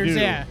the easy to standards, do,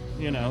 yeah.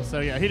 So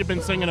yeah, he'd have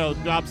been singing a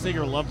Bob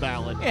Seger love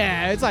ballad.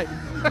 Yeah, it's like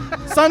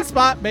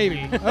 "Sunspot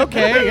Baby."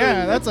 Okay,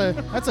 yeah, that's a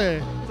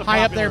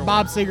high up there popular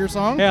Bob Seger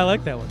song. Yeah, I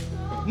like that one.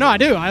 No, I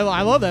do. I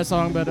love that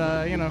song, but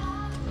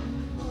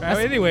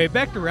Anyway,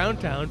 back to Round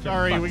Town. for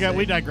Sorry, fuck's we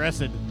sake.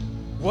 digressed.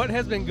 What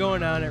has been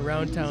going on at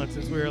Round Town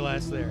since we were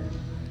last there?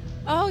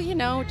 Oh,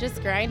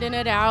 just grinding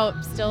it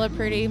out. Still a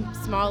pretty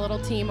small little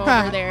team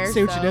over there.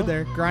 See what you so- did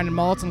there, grinding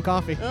malts and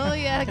coffee. Oh,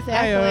 yeah, exactly.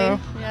 Hi-yo.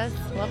 Yes,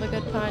 love a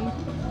good pun.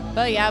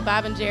 But yeah,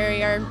 Bob and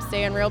Jerry are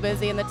staying real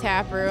busy in the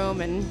tap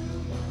room, and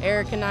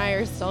Eric and I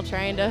are still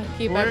trying to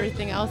keep Where-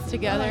 everything else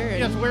together. And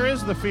Yes, where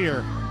is the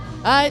fear?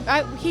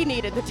 he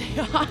needed the day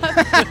off.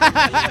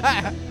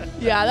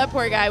 Yeah, that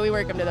poor guy, we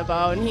work him to the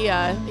bone.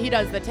 He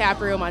does the tap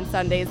room on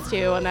Sundays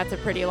too, and that's a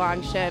pretty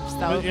long shift. So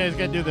But you guys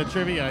got to do the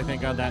trivia, I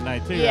think, on that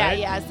night too. yeah, right?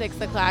 yeah, 6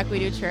 o'clock we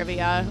do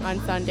trivia on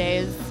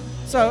Sundays.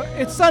 So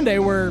it's Sunday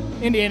where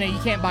Indiana you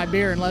can't buy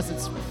beer unless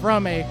it's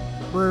from a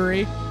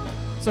brewery.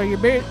 So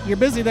you're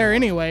busy there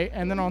anyway,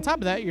 and then on top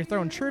of that, you're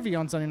throwing trivia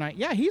on Sunday night.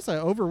 Yeah, he's an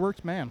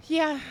overworked man.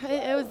 Yeah,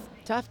 it was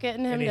tough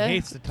getting him And he to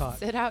hates to talk.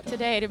 sit out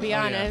today, to be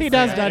yeah. honest. He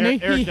does, Yeah, doesn't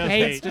he? Eric He does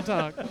hates hate. to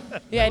talk.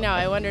 Yeah, I know.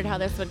 I wondered how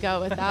this would go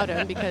without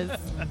him because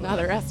now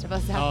the rest of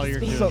us have Oh, to you're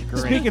speak. doing So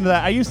great. speaking of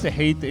that, I used to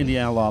hate the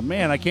Indiana law.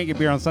 Man, I can't get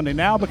beer on Sunday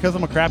now because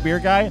I'm a crap beer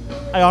guy.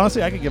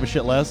 I could give a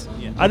shit less.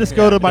 I just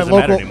go to my doesn't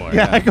matter local. anymore,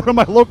 yeah, yeah. I go to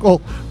my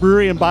local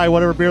brewery and buy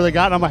whatever beer they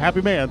got, and I'm a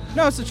happy man.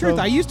 No, it's the truth.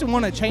 So- I used to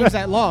want to change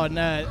that law, and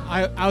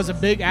I was a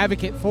big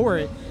advocate for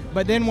it.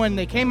 But then when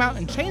they came out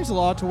and changed the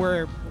law to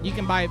where you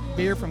can buy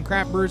beer from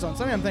craft brewers on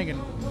Sunday, I'm thinking,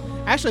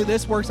 actually,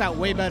 this works out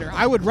way better.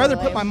 I would rather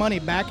put my money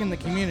back in the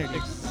community.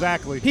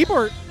 Exactly. People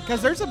are,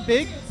 because there's a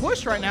big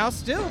push right now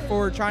still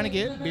for trying to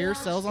get beer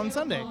sales on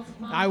Sunday.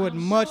 I would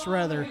much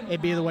rather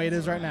it be the way it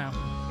is right now.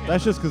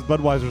 That's just because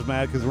Budweiser's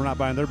mad because we're not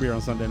buying their beer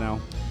on Sunday now.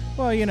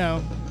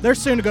 Well, they're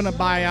soon going to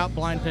buy out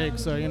Blind Pig,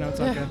 so, it's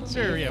okay.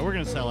 Sure, yeah, we're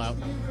gonna sell out.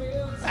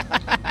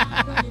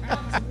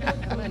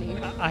 Money.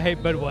 I hate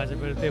Budweiser,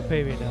 but if they'll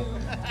pay me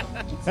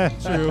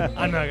enough, True.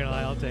 I'm not gonna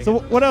lie, I'll take So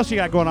it. what else you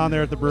got going on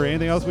there at the brewery?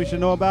 Anything else we should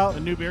know about? A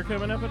new beer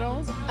coming up at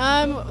all?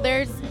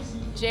 There's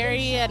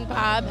Jerry and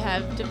Bob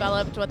have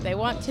developed what they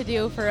want to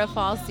do for a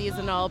fall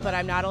seasonal, but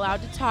I'm not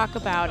allowed to talk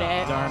about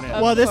it. darn it.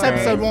 of Well, this course.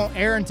 episode won't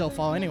air until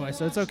fall anyway,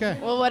 so it's okay.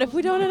 Well, what if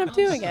we don't end up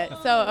doing it?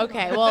 So,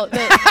 okay, well,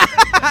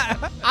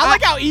 I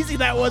like how easy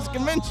that was to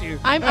convince you.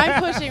 I'm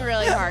pushing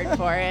really hard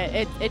for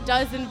it. It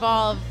does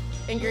involve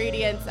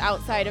ingredients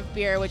outside of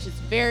beer, which is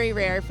very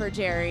rare for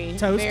Jerry.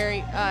 Toast?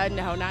 Very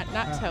no, not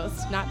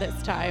toast, not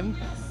this time.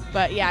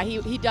 But yeah,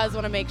 he does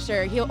want to make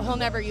sure he'll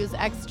never use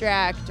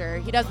extract, or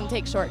he doesn't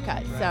take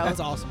shortcuts. So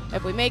That's awesome.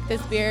 if we make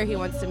this beer, he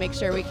wants to make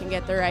sure we can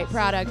get the right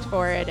product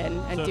for it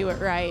and So- do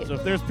it right. So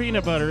if there's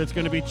peanut butter, it's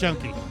gonna be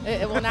chunky.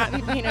 It will not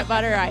be peanut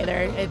butter either.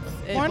 It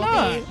Why will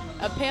not? be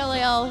a pale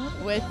ale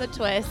with a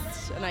twist.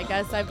 And I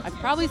guess I've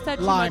probably said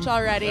too Lime. much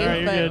already, All right,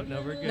 you're but good.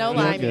 No, we're good. no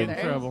You're lime good.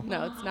 either. Trouble.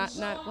 No, it's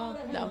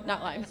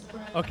not lime.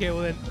 Okay,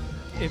 well then,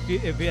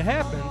 if it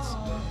happens,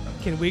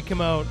 can we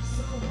come out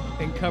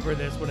and cover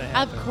this when it Of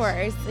happens?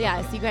 course,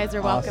 yes. You guys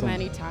are welcome Awesome.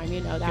 anytime.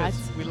 You know that.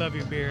 'Cause we love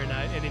your beer and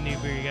any new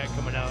beer you got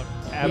coming out.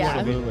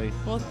 Absolutely.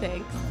 Well,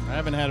 thanks. I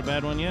haven't had a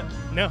bad one yet.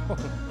 No.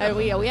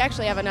 We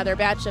actually have another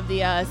batch of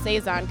the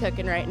saison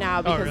cooking right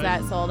now because really?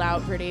 that sold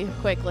out pretty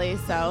quickly.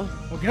 So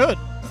Well, good.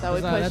 so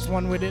we 'Cause, pushed. that's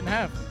one we didn't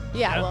have.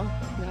 Yeah, well,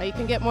 you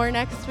can get more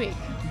next week.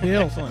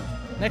 Deal. Excellent.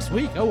 Next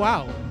week. Oh,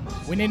 wow.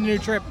 We need a new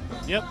trip.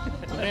 Yep.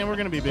 Man, we're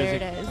gonna be There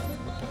busy. it is.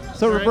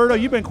 So All right. Roberto,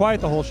 you've been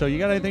quiet the whole show. You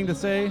got anything to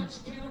say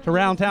to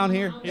Round Town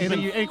here? He's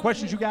been- Any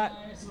questions you got?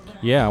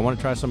 Yeah, I want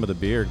to try some of the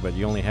beer, but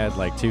you only had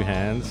like 2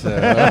 hands. So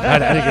I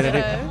didn't get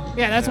any.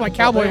 Yeah, that's why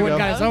Cowboy you went and go.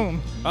 got his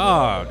own.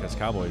 Oh, because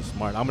Cowboy's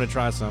smart. I'm going to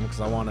try some because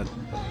I want to.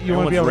 You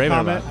wanna be able to raving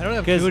comment? about it. I don't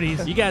have 'Cause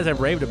goodies. you guys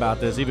have raved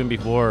about this even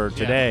before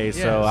today, Yes.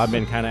 so I've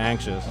been kind of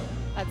anxious.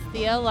 That's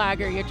the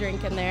lager you're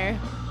drinking there.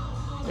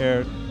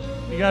 Here,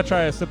 you gotta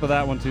try a sip of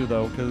that one too,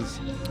 though, because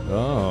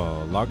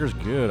Oh, lager's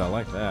good. I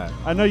like that.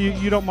 I know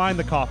you don't mind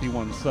the coffee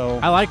ones. So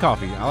I like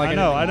coffee. I like I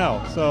know, anything. I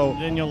know. So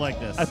Then you'll like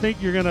this. I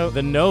think you're gonna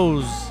The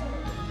nose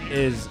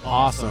is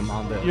awesome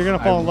on this. you're gonna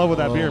fall in love with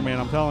that love- beer, man.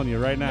 I'm telling you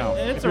right now.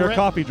 It's If a you're a red-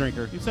 coffee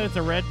drinker, You said it's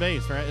a red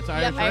base, right? It's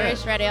Irish Yep, red,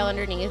 Irish red ale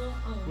underneath.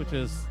 which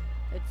is.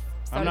 It's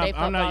I'm Sunday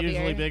not football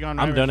usually beer. big on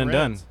I'm Irish done and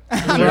done. reds.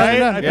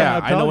 right? Yeah,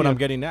 I'm I know telling what you. I'm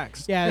getting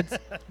next. Yeah,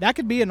 that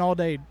could be an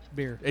all-day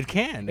beer. It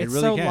can. It It's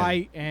really so can.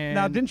 light and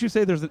Now, didn't you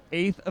say there's an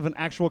eighth of an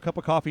actual cup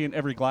of coffee in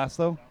every glass,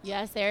 though?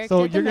 Yes, Eric.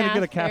 So did the you're gonna get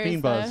a math.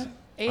 caffeine There's buzz.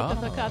 a eighth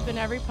of a Oh. cup in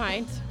every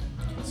pint.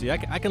 See, I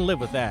can live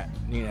with that.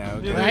 You know,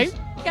 'cause- right?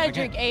 You gotta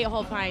drink 8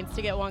 whole pints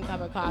to get 1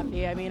 cup of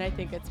coffee. I mean, I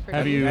think it's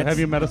pretty. Have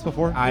you met us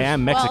before? I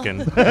am Well-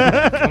 Mexican.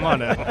 Come on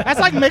now. That's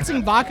like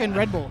mixing vodka and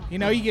Red Bull. You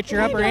know, you get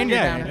your upper and your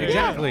Yeah, downer.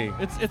 exactly.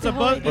 It's a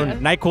buzz. Yeah. Or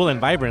NyQuil and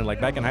Vibrant,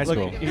 like back in high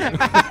school.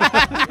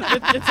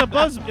 It's a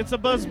buzz. It's a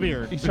buzz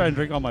beer. He's trying to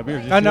drink all my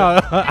beers. I know.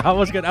 I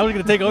was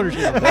gonna take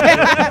ownership. Of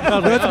that. I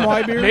was like, That's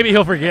my beer. Maybe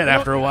he'll forget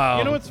after a while.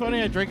 You know what's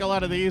funny? I drink a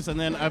lot of these, and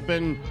then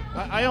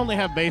I only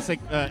have basic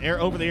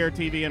over-the-air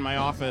TV in my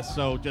office,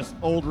 so just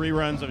old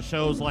reruns of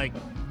shows like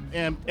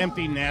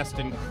Empty Nest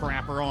and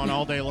crap are on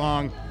all day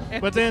long.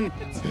 But then,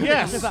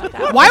 yes.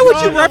 Why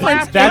would you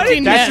reference That's Empty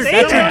Nest?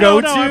 your No,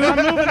 go-to. I'm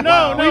moving.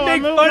 No, We make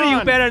I'm fun of moving you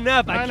on. bad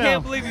enough. I I know.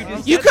 can't believe you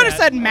just You said could have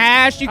that. said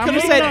MASH. You I'm could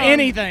have moving said on.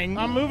 anything.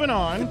 I'm moving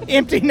on.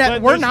 Empty Nest.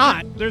 But We're there's-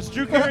 not. There's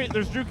Drew Carey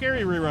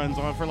reruns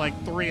on for like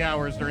 3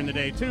 hours during the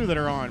day too that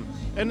are on,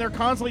 and they're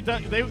constantly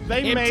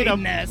they made a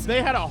Nest.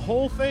 they had a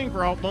whole thing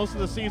for most of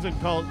the season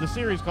called the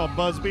series called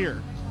Buzz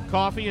Beer,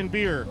 coffee and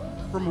beer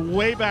from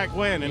way back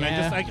when, and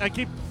Yeah. I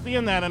keep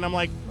seeing that and I'm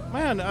like,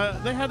 man,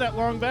 they had that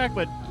long back,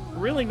 but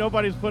really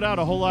nobody's put out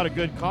a whole lot of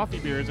good coffee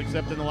beers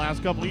except in the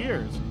last couple of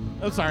years.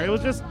 I'm sorry, it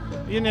was just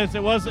it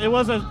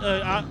was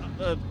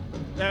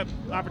that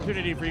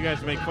opportunity for you guys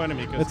to make fun of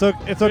me. 'Cause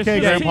It's okay,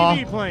 there's Grandpa.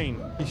 TV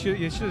playing.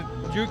 You should.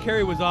 Drew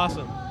Carey was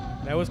awesome.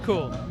 That was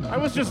cool. I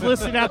was just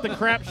listing out the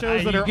crap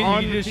shows that are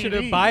on You just the should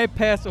have TV.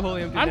 bypassed the whole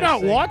empty I'm Nest not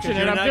thing, watching 'cause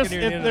it. you're I'm not just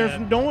gonna hear if there's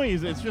that.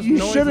 noise, it's just You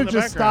noise should in have the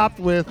just background. stopped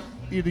with.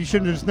 You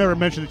should have just never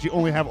mentioned that you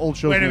only have old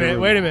shows. Wait a in your minute.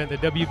 room. Wait a minute. The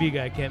WB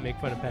guy can't make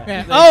fun of Pat.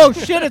 Yeah. Oh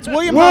shit! It's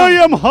William. Hung.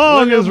 William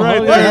Hung is right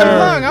William there.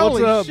 Hung,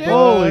 holy What's up, shit.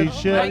 Holy My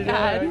shit!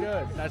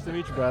 God. Nice to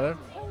meet you, brother.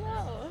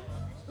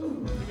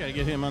 You gotta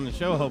get him on the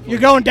show, hopefully.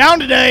 You're going down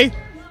today.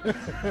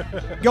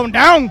 Going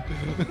down.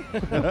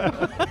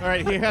 All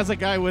right, he has a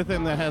guy with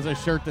him that has a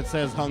shirt that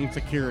says Hung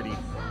Security.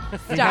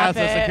 He Stop has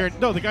a it. security.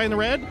 No, the guy in the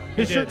red.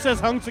 His He shirt did. says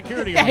Hung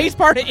Security. Yeah, on it. he's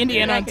part of And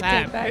Indiana I on could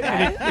tap. take that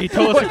back. He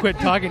told us to quit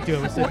talking to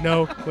him. I said,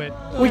 no, quit.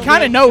 We Oh kind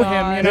my of know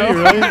God. him, you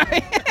know.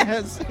 Really?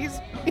 Yes,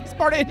 he's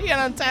part of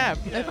Indiana on tap.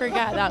 I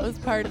forgot that was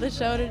part of the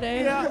show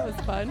today. That was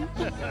fun.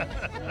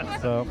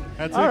 So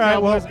That's all what right,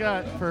 Cowboys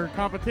well, got for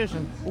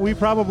competition.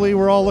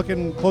 we're all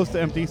looking close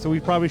to empty, so we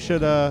probably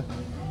should.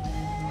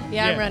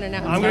 Yeah, I'm running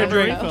out. I'm going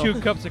going to to drink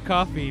 2 cups of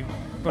coffee.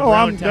 From Oh,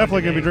 I'm Round Town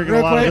definitely gonna be today. drinking a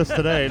Real lot of quick. this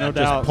today, no Just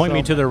doubt. point me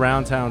so to the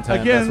Round Town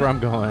tap. Again- That's where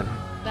I'm going.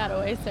 that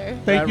away, sir.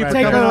 Thank you for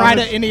Take coming her on right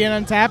this- at Indiana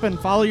on tap and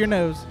follow your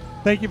nose.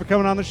 Thank you for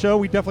coming on the show.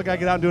 We definitely got to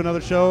get out and do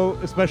another show,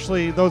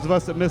 especially those of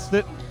us that missed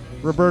it.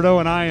 Roberto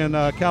and I and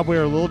Cowboy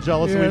are a little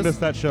jealous that we Yes. missed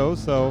that show,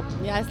 so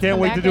Yes, can't come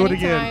wait back to do it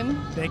again.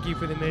 anytime. Thank you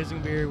for the amazing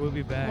beer. We'll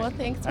be back. Well,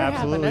 thanks for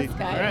Absolutely. having us,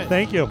 guys. All right.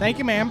 Thank you. Thank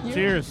you, ma'am.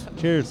 Cheers.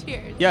 Cheers.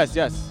 Cheers.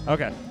 Yes.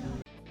 Okay.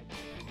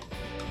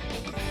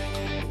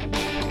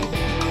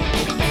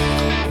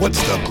 What's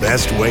the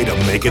best way to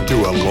make it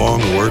through a long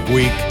work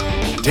week?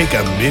 Take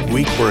a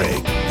midweek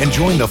break and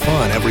join the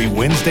fun every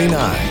Wednesday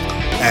night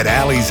at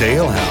Allie's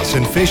Ale House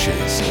in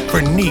Fishers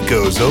for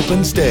Nico's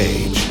Open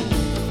Stage.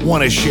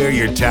 Want to share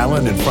your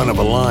talent in front of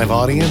a live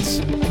audience?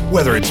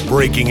 Whether it's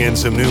breaking in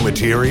some new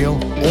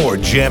material or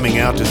jamming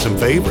out to some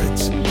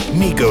favorites,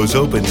 Nico's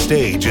Open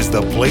Stage is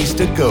the place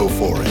to go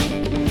for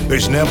it.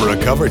 There's never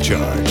a cover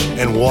charge,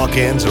 and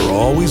walk-ins are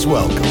always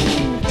welcome.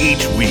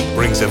 Each week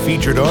brings a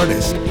featured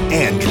artist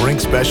and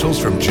drink specials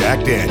from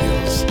Jack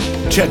Daniels.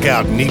 Check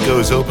out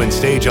Nico's Open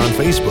Stage on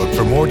Facebook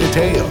for more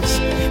details.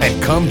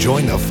 And come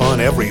join the fun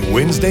every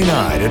Wednesday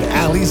night at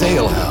Allie's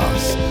Ale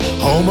House,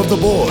 home of the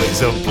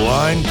boys of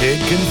Blind Pig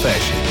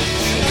Confessions.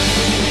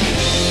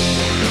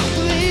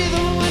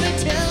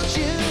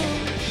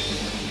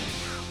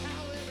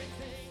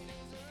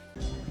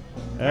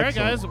 All right, Excellent.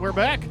 guys, we're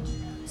back.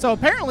 So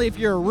apparently, if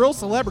you're a real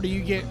celebrity,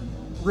 you get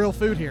real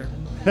food here.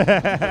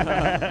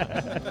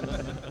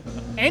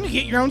 And you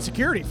get your own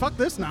security. Fuck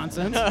this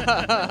nonsense.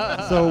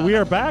 So we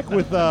are back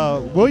with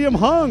William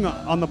Hung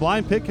on the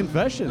Blind Pig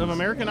Confessions. Of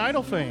American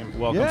Idol fame.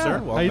 Welcome, yeah. sir.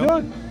 How Welcome. you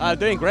doing?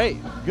 Doing great.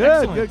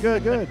 Good,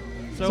 Excellent. good.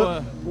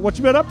 So, what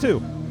you been up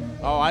to?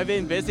 Oh, I've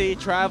been busy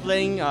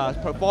traveling,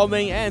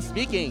 performing, and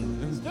speaking.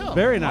 Still,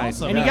 Very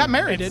nice. And you got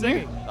married, didn't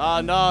you?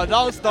 No,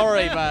 long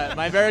story, but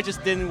my marriage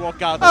just didn't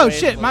work out. Oh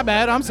shit, my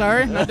bad. I'm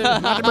sorry. Not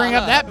to bring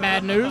up that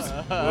bad news.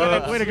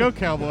 Way to go,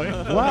 Cowboy.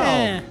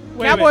 Wow.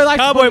 Cowboy likes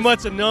Cowboy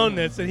must have known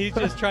this, and he's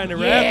just trying to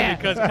wrap Yeah. it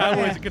because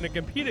Cowboy's going to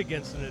compete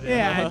against him today.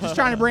 Yeah, just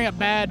trying to bring up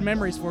bad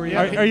memories for you.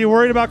 Are you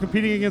worried about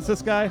competing against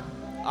this guy?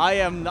 I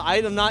am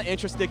not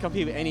interested to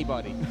compete with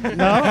anybody.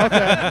 No?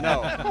 Okay.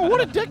 No. Oh,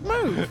 what a dick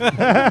move.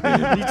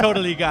 You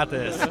totally got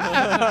this.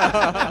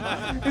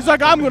 He's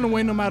like, I'm going to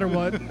win no matter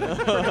what.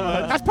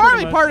 That's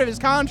partly part of his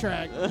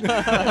contract.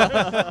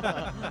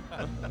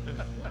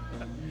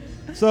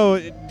 So,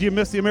 do you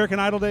miss the American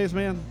Idol days,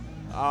 man?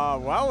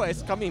 Well,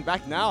 it's coming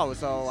back now,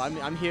 so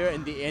I'm here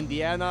in the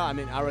Indiana. I'm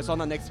in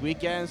Arizona next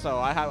weekend, so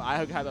I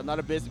have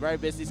another very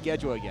busy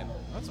schedule again.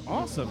 That's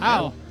awesome.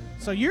 Wow.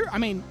 So you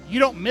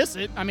don't miss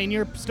it. I mean,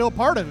 you're still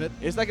part of it.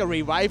 It's like a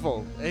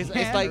revival. It's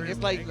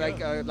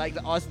like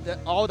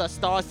all the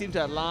stars seem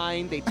to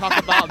align. They talk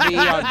about me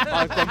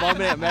on Good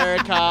Morning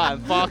America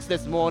and Fox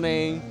this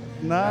morning.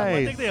 Nice.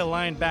 I think they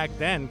aligned back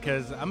then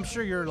because I'm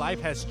sure your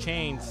life has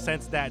changed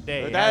since that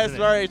day. That is hasn't it?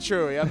 very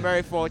true. I'm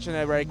very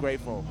fortunate, very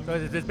grateful. So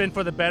it's been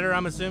for the better,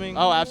 I'm assuming?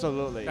 Oh,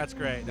 absolutely. That's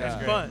great. Yeah. That's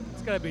great. Fun.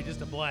 It's got to be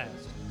just a blast.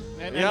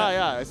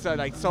 Yeah. It's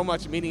like so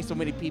much, meeting so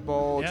many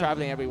people, Yeah.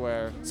 traveling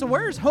everywhere. So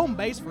where's home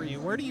base for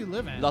you? Where do you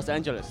live at? Los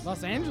Angeles.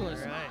 Los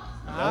Angeles.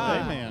 Right.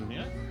 Okay, man.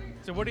 Yeah.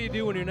 So what do you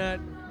do when you're not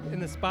in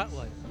the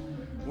spotlight?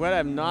 When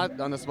I'm not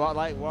on the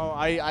spotlight, well,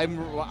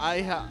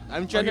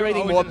 I'm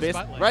generating always more in the business.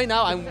 spotlight. Right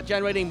now, I'm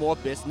generating more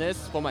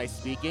business for my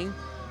speaking.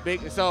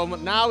 So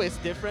now it's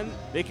different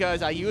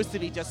because I used to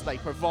be just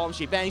like perform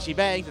she bangs,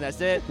 and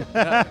that's it.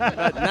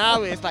 But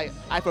now it's like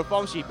I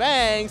perform she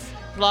bangs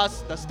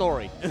plus the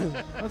story.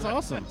 That's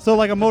awesome. So,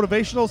 like a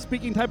motivational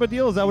speaking type of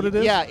deal? Is that what it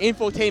is? Yeah,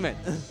 infotainment.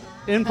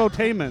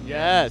 Infotainment.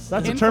 Yes.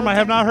 That's a term I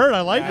have not heard.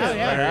 I like That's it.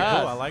 very Yes.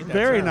 cool. I like that.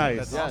 Very term. nice.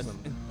 That's Yes.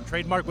 awesome.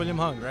 Trademark William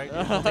Hung, right?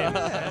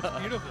 That's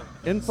beautiful.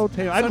 Infotainment.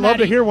 So I'd now love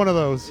do to you- hear one of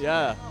those.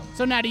 Yeah.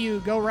 So now do you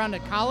go around to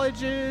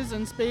colleges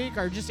and speak,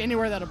 or just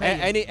anywhere that'll pay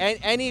you?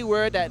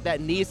 Anywhere that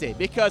needs it,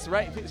 because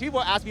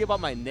people ask me about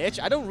my niche.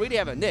 I don't really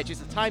have a niche. It's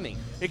the timing.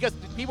 Because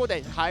people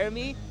that hire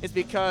me is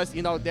because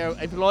their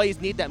employees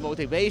need that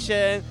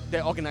motivation.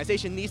 Their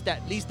organization needs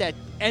that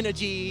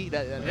energy,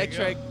 that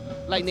electric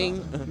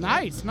lightning.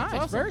 Nice.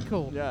 awesome. Very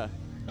cool. Yeah.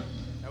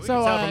 We So,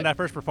 can tell from that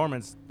first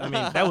performance, I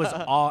mean, that was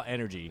all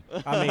energy.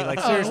 I mean, like,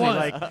 seriously, was.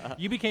 like,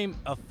 you became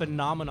a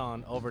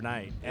phenomenon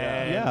overnight.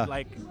 And, Yeah.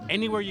 like,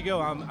 anywhere you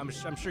go, I'm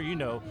sure you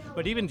know,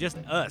 but even just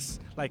us,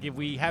 like, if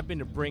we happen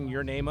to bring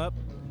your name up,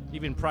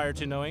 even prior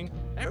to knowing,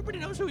 everybody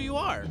knows who you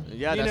are.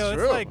 Yeah, you that's know,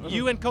 true. it's like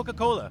you and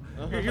Coca-Cola.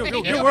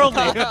 You're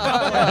worldly.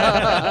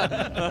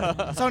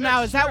 So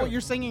now, is that what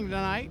you're singing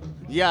tonight?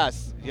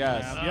 Yes.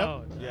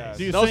 Oh, Yes.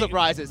 Do you No sing-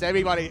 surprises.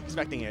 Everybody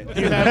expecting it.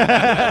 Do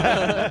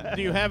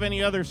you have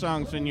any other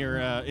songs in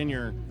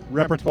your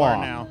Repertoire.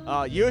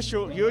 now?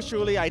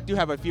 Usually I do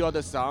have a few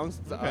other songs.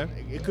 Okay.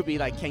 It could be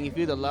like "Can You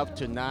Feel the Love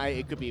Tonight?"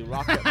 It could be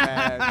 "Rocket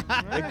Man."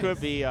 It could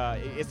be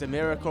 "It's a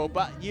Miracle."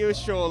 But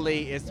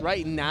usually it's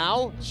right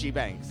now She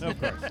Bangs. Of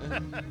course.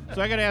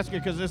 So I got to ask you,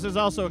 because this is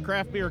also a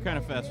craft beer kind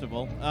of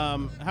festival.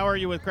 How are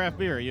you with craft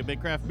beer? Are you a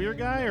big craft beer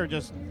guy, or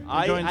just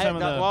enjoying some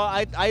of the? Well,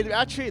 I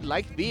actually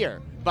like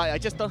beer, but I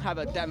just don't have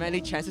that many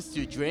chances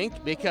to drink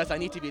because I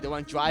need to be the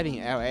one driving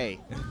in LA.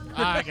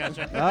 I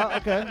gotcha. Oh,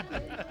 okay.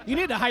 You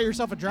need to hire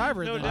yourself a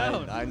driver. No then.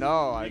 doubt. I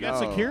know. I You know. got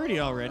security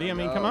already. I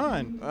mean, come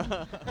on.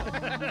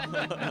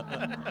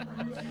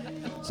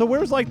 So,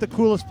 where's like the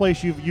coolest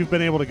place you've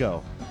been able to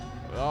go?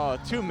 Oh,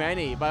 too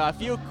many. But a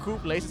few cool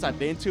places I've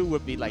been to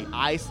would be like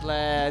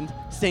Iceland,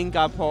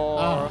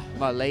 Singapore,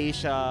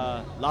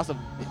 Malaysia. Lots of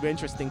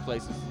interesting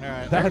places. All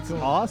right. That's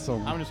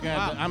awesome. I'm just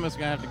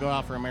gonna have to go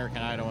out for American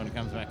Idol when it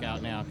comes back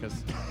out now,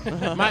 because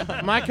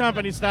my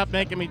company stopped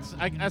making me.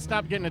 I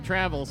stopped getting to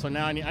travel, so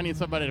now I need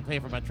somebody to pay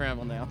for my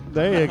travel now.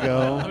 There you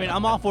go. I mean,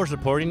 I'm all for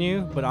supporting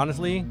you, but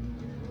honestly,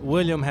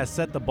 William has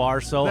set the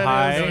bar so That is,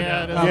 high.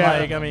 yeah, it is. I'm Yeah.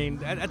 like, I mean,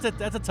 that's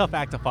a tough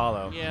act to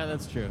follow. Yeah,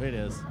 that's true. It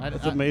is.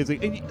 It's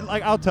amazing. And,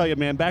 like, I'll tell you,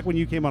 man, back when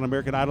you came on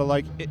American Idol,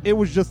 like, it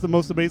was just the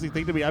most amazing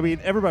thing to me. I mean,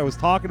 everybody was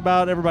talking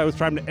about it. Everybody was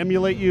trying to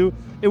emulate you.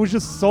 It was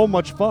just so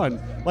much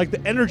fun. Like, the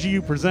energy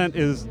you present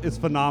is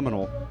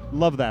phenomenal.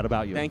 Love that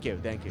about you. Thank you.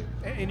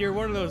 And you're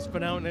one of those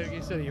phenomenon, like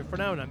you said, you're a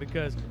phenomenon,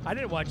 because I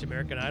didn't watch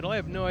American Idol. I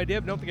have no idea. I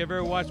don't think I've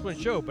ever watched one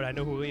show, but I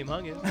know who William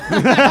Hung is.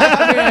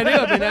 I do.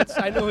 I mean,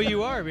 I know who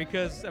you are,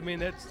 because I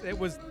mean, it's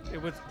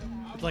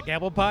like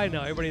apple pie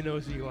now. Everybody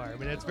knows who you are. I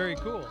mean, that's very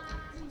cool.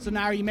 So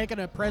now, are you making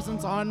a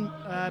presence on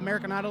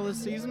American Idol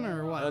this season,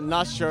 or what?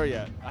 Not sure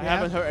yet. I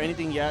haven't heard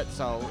anything yet,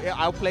 so yeah,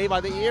 I'll play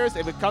by the ears.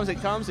 If it comes, it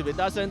comes. If it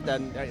doesn't,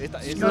 then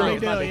it's No not, big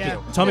it's not a deal, big yeah.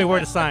 deal. Tell me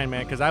where to sign,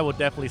 man, because I will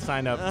definitely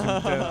sign up.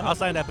 I'll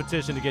sign that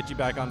petition to get you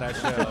back on that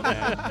show,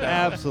 man.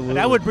 Absolutely.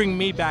 That would bring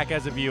me back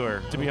as a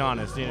viewer, to be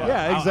honest. You know?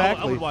 Yeah,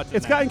 exactly. I would watch it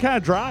It's now. gotten kind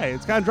of dry.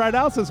 It's gotten dried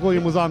out since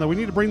William was on there. We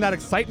need to bring that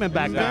excitement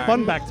back, that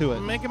fun back to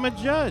it. Make him a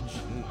judge.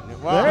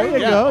 Wow. There you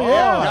go.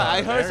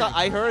 Yeah.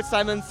 I heard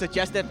Simon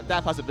suggested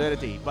that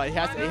possibility, but it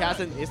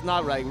hasn't. It's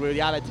not like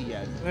reality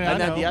yet. Yeah,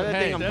 and then the other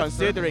Hey, thing I'm that's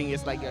considering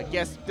is like a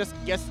guest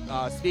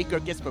speaker,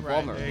 guest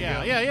performer. There you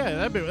go.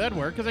 Yeah. That'd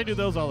work because I do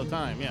those all the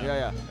time.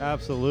 Yeah.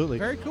 Absolutely.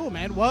 Very cool,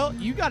 man. Well,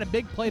 you got a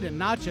big plate of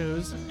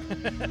nachos.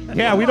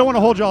 Yeah, we don't want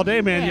to hold you all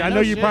day, man. Yeah, I no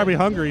know you're shit. probably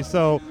hungry,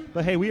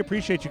 but hey, we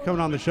appreciate you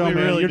coming on the show, We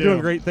man. really You're do. doing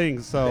great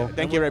things. So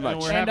Thank you very much.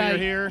 We're And happy you're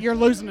here. you're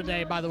losing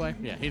today, by the way.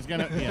 Yeah, he's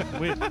gonna.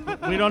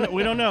 Yeah, we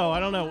don't know. I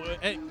don't know.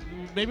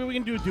 Maybe we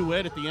can do a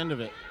duet at the end of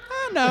it.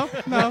 No.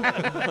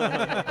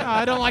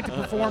 I don't like to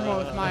perform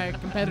with my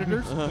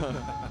competitors. All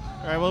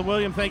right. Well,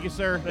 William, thank you,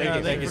 sir.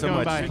 Thank you for so coming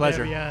much. by. It's a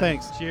pleasure. Have you on.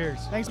 Thanks. Cheers.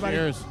 Thanks, buddy.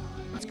 Cheers.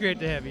 It's great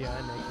to have you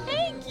on.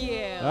 Thank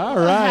you. all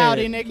right.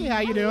 Howdy, Nikki. How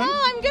you doing?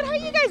 Oh, I'm good. How are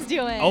you guys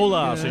doing?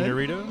 Hola, Good.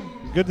 senorita.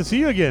 Good to see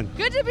you again.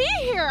 Good to be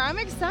here. I'm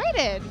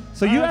excited.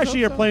 So you I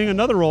actually hope are so. playing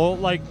another role,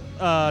 like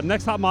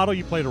next Top Model.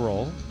 You played a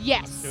role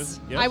Yes.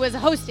 Yep. I was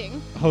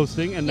hosting,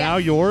 hosting, and Yes. now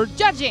you're.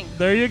 judging.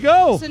 There you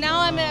go. So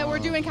now we're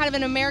doing kind of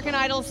an American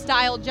Idol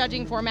style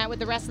judging format with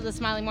the rest of the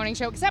Smiling Morning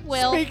Show, except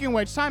Will. Speaking of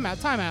which, time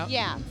out.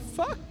 Yeah.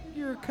 Fuck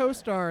your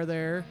co-star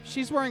there.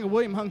 She's wearing a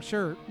William Hung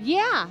shirt.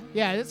 Yeah.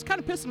 Yeah, it's kind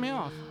of pissing me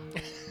off.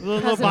 A little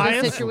Because of the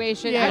bias.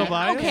 situation. Yeah. I- Little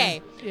bias?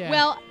 Okay. Yeah.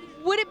 Well,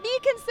 would it be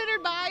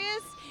considered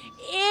bias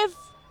if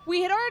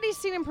we had already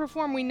seen him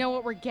perform? We know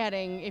what we're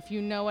getting, if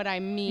you know what I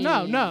mean.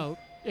 No.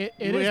 It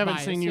We is haven't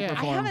biased, seen you yeah. I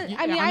perform. haven't. Yeah,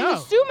 I mean, I I'm know.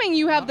 assuming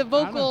you have the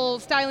vocal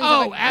stylings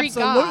Oh, of a Greek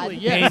absolutely.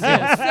 god. Yes.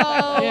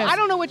 So Yes. I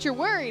don't know what you're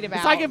worried about.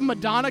 It's like if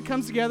Madonna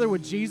comes together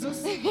with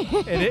Jesus.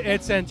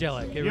 It's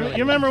angelic. It You really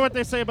remember what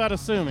they say about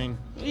assuming?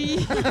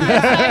 Yes,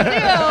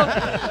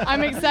 I do.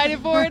 I'm excited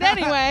for it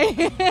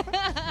anyway.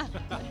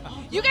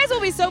 You guys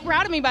will be so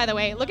proud of me, by the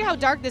way. Look at how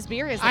dark this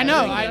beer is. I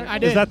know. I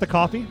did. Is that the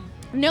coffee?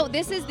 No,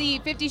 this is the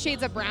 50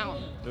 Shades of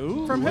Brown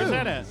Ooh, From where's who?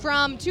 that at?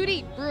 from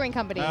 2D Brewing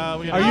Company. We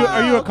Are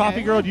got- you a okay.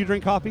 coffee girl? Do you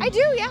drink coffee? I do,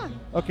 yeah.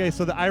 Okay,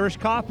 so the Irish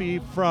coffee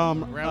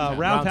from Roundtown.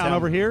 Roundtown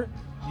over here,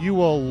 you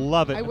will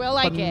love it. I will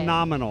like it.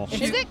 Phenomenal.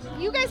 Is it?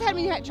 You guys had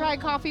me try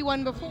coffee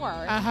one before.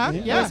 Uh-huh.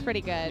 That Yeah. was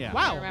pretty good. Yeah.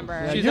 Wow. I remember.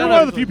 Yeah, She's you're not one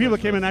of the a- few people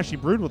that came and actually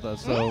brewed with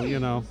us, so you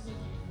know.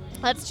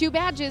 That's 2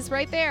 badges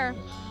right there.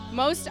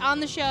 Most on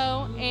the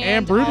show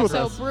And brewed with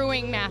also us.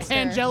 brewing master.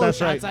 And jello That's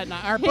shots right. at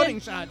night. Or pudding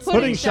shots.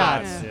 Pudding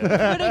shots.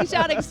 Pudding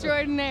shot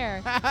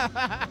extraordinaire.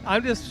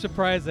 I'm just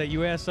surprised that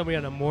you asked somebody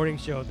on a morning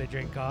show if they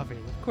drink coffee.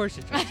 Of course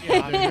you drink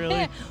coffee, really.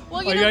 Well,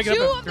 Oh, you you know, gotta get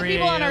 2 up at of the 3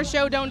 people on our a.m.?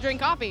 show don't drink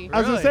coffee. I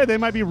was gonna Really? say they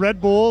might be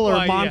Red Bull or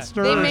Well, yeah.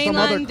 Monster They or some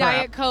other mainline crap.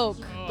 Diet Coke,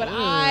 but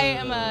I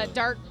am a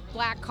dark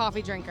black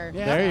coffee drinker.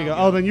 Yeah. There you go.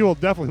 Oh, then you will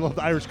definitely love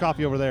the Irish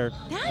coffee over there.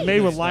 Nice. Made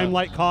with Good stuff.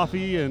 limelight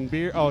coffee and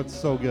beer. Oh, it's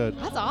so good.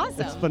 That's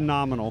awesome. It's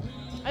phenomenal.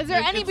 Is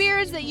there any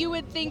beers that you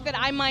would think that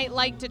I might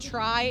like to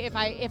try if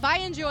I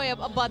enjoy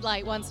a Bud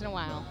Light once in a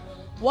while?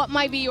 What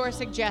might be your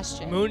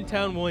suggestion?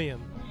 Moontown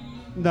William.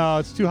 No,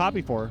 it's too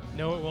hoppy for her.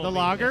 No, it won't. The be.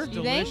 lager? It's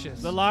You think?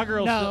 delicious. The lager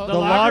will No. The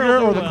lager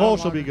will or do the well.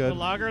 Kolsch will be good. The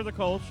lager or the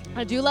Kolsch?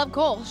 I do love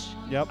Kolsch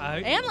Yep.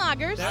 and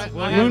lagers. That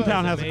Moontown was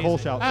has a amazing.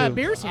 Kolsch out too.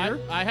 Beer's here.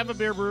 I have a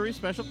beer brewery,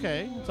 Special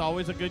K. It's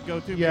always a good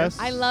go-to Yes.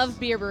 beer. I love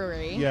Beer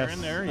Brewery. Yes.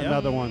 in there, yeah.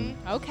 Another one.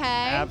 Okay.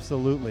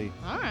 Absolutely.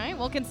 All right.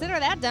 Well, consider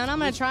that done. I'm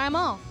going to try them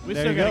all. We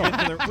There still you gotta go.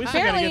 get to the we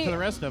still gotta Apparently- get to the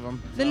rest of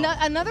them.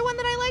 Another one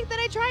that I liked that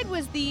I tried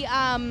was the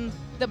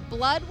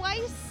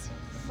Bloodweiss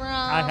from.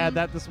 I had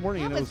that this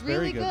morning and That it was was very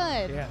really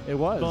good. Yeah. It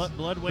was.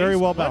 Blood waste. Very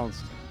well What?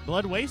 balanced.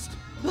 Blood waste?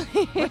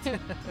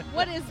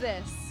 What is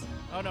this?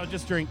 Oh no,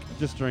 just drink.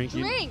 Just drink.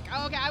 You- Drink.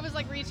 Oh, okay. I was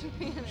like reaching.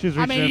 She was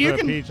I reaching mean, in you for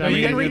can- a peach. you I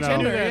mean, can reach know.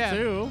 into Do it. that Yeah.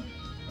 too.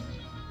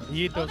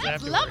 You eat Oh, those that's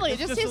afterwards. lovely. It It's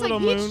just just tastes a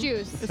like little peach moon.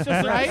 juice. It's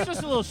just, it's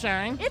just a little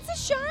shine. It's a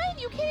shine.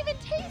 You can't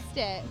even taste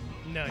it.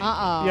 No, you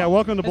Uh oh. Yeah,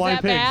 welcome to Is Blind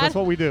that Pigs. bad? That's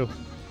what we do. can't.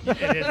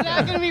 It is Is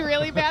that going to be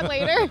really bad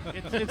later?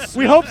 It's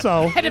We hope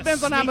so. It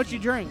depends on how much you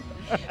drink.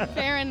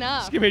 Fair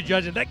enough. Just give me a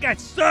judging. That guy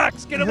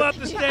sucks. Get him off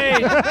the stage.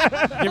 Give her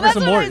that's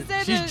some what more. I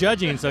said She's to-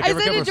 judging, so I give her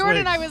a said couple to of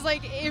Jordan, swigs.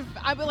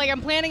 I was like,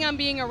 I'm planning on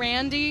being a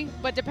Randy,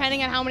 but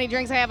depending on how many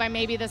drinks I have, I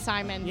may be the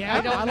Simon. Yeah,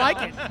 I don't I know.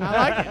 like it.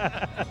 I like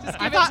it.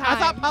 Just I give it thought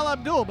time. Paul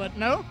Abdul, but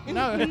no.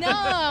 No,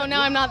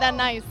 I'm not that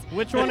nice.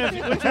 which one of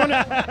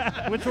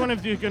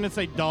you is gonna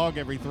say dog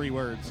every 3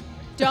 words?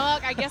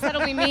 Dog, I guess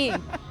that'll be me.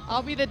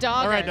 I'll be the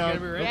dog. All right, dog. Gotta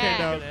be ready. Okay,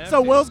 Yeah. dog.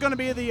 So Will's going to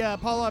be the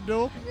Paul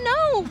Abdul.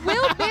 No,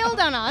 Will bailed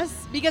on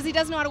us because he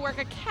doesn't know how to work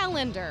a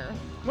calendar.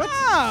 What?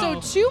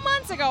 So 2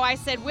 months ago, I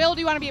said, Will,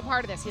 do you want to be a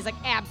part of this? He's like,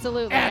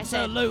 absolutely.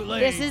 Absolutely.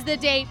 I said, this is the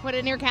date. Put it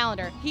in your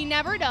calendar. He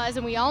never does,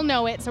 and we all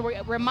know it. So we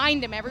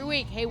remind him every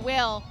week, hey,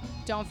 Will,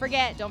 don't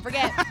forget, don't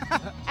forget.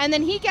 And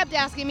then he kept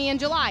asking me in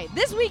July.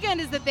 This weekend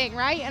is the thing,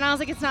 right? And I was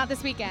like, it's not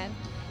this weekend.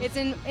 It's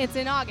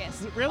in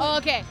August. Really? Oh,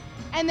 okay.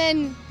 And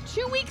then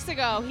 2 weeks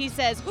ago, he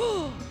says,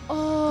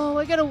 oh,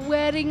 I got a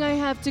wedding I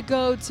have to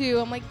go to.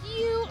 I'm like,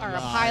 you are a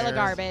pile of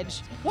Liars. garbage.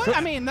 What?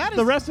 I mean, that is.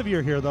 The rest of you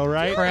are here, though,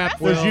 right? Yeah, the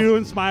rest Was of you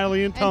and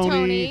Smiley and And Tony.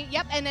 Tony.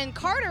 Yep. And then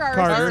Carter, our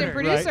Carter, assistant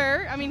right.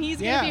 producer. I mean,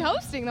 he's Yeah. going to be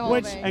hosting the whole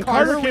Which- thing. And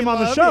Carter Carter came we on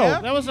the love, show. yeah.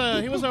 That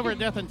was he was over at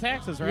Death and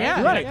Taxes, right?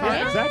 Yeah. Right,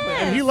 Yeah. exactly.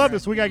 And he loved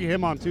us. We got to get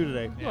him on too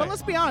today. But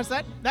let's be honest,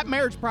 that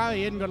marriage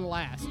probably isn't going to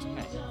last.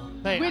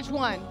 Hey, Which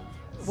one?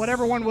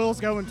 whatever one Will's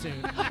going to.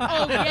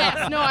 Oh,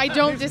 yes. No, I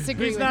don't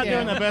disagree He's with not you.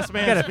 doing the best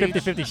man I got a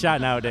speech. 50-50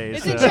 shot nowadays.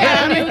 It's so. in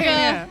Chattanooga.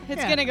 Yeah. It's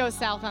Yeah. going to go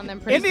south on them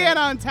pretty Indiana soon.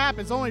 on Tap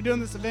is only doing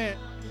this event,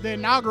 the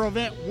inaugural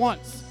event,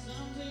 once.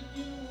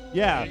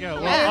 Yeah. There you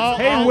go. Yeah. Well,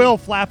 Hey, Will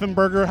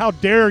Flaffenberger, how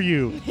dare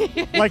you?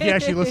 Like he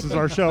actually listens to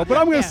our show. But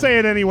I'm going to say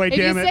it anyway, If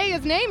damn you it. say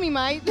his name, he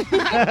might.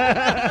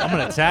 I'm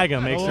going to tag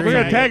him. Make sure We're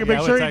going to tag him, make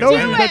sure he knows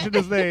you mentioned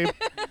his name.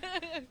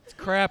 It's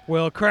crap,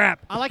 Will. Crap.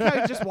 I like how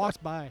he just walks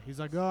by. He's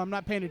like, oh, I'm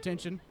not paying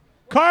attention.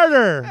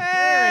 Carter!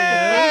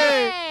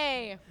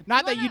 Hey.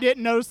 Not that you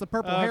didn't notice the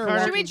purple hair.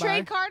 Carter- Should we walking by.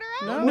 trade Carter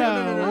out?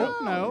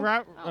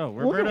 No.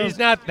 Roberto's, He's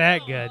not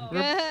that good.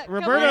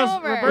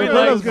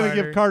 Roberto's going to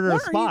give Carter a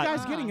What are spot. you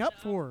guys getting up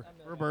for?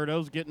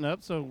 Roberto's getting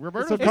up, so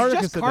Roberto's. So It's Carter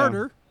can just sit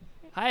Carter.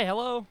 Hi,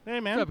 hello. Hey,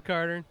 man. What's up,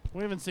 Carter?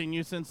 We haven't seen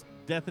you since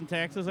Death and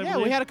Taxes, I Yeah,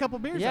 believe. we had a couple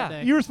beers Yeah.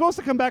 that day. You were supposed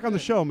to come back on the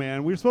show,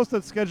 man. We were supposed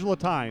to schedule a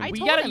time. I We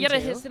told gotta, him you gotta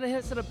to. hit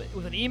it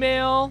with an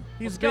email.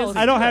 He's Let's go. busy.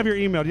 I don't have your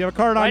email. Do you have a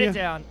card on Write you? it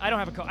down. I don't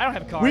have a card. I don't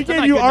have a card. We I'm gave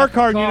not you good our enough for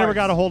card and you never cards.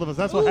 got a hold of us.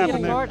 That's what Ooh, happened get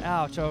a there. card?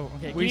 Ouch. Oh,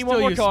 okay. We Give me one still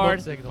more use smoke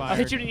card. signals. I'll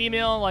hit you an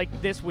email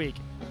like this week.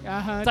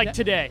 Uh-huh. It's like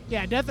today.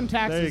 Yeah, Death and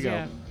Taxes. There you go.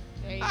 Yeah.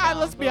 There you go.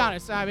 Let's be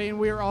honest. I mean,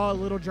 we were all a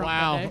little drunk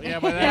Wow. that day. Yeah,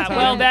 by that Yeah, time.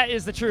 well, that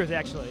is the truth,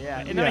 actually. Yeah,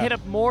 and then I Yeah. hit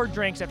up more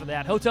drinks after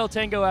that. Hotel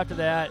Tango after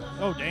that.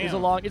 Oh, damn.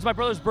 It's my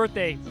brother's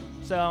birthday,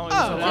 so it was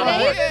Oh, a lot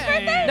today of is his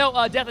birthday?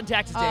 No, Death and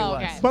Taxes Day Oh,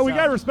 was. okay. But we so-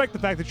 got to respect the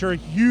fact that you're a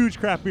huge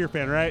craft beer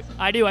fan, right?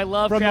 I do. I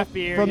love From craft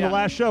the, beer. From yeah. the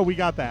last show, we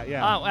got that,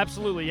 yeah. Oh,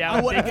 absolutely. Yeah, I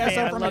I'm a wouldn't big guess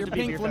fan. so I from love your to be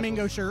at pink beer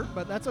flamingo festivals. shirt,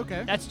 but that's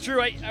okay. That's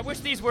true. I wish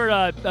these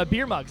were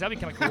beer mugs. That'd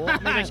be kind of cool.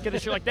 Maybe I should get a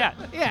shirt like that.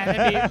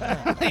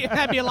 Yeah,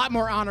 that'd be a lot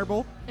more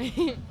honorable.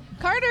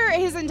 Carter,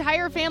 his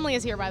entire family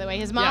is here, by the way.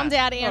 His mom,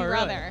 Yeah. dad, and Oh,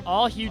 really? brother.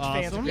 All huge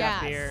fans of Awesome.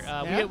 craft Yes. beer.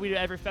 Yeah. We do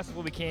every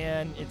festival we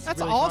can. It's That's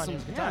really awesome. fun.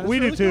 It's a good Yeah. time. we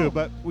do really too, cool.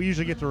 but we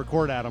usually get to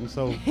record at them,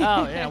 so.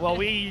 Oh yeah. Well,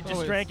 we just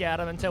Always. drank at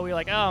them until we were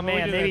like, oh we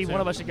man, do that maybe too.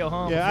 one of us should go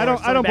home. Yeah, before I don't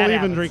something bad believe in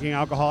happens. drinking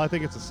alcohol. I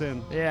think it's a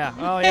sin. Yeah.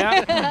 Oh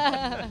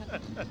yeah.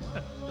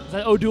 Is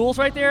that O'Doul's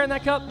right there in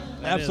that cup?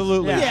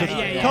 Absolutely. Yeah. It's Yeah, just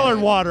yeah, yeah. colored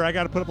water. I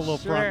got to put up a little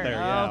Sure. front there. Oh,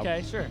 Yeah.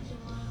 okay. Sure.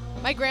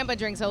 My grandpa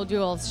drinks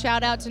O'Doul's.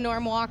 Shout out to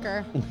Norm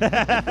Walker.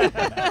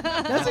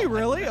 Does he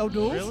really?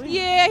 O'Doul's?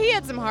 Yeah, he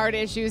had some heart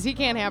issues. He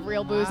can't have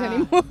real booze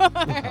anymore.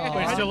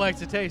 But he still likes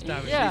the taste,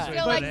 obviously. Yeah. so he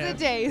Still put likes it the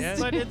in.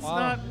 taste. But it's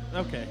not.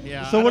 Okay,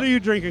 yeah. So I what don't- are you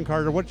drinking,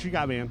 Carter? What you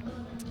got, man?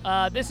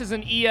 This is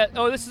an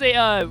this is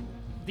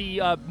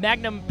the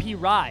Magnum P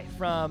Rye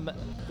from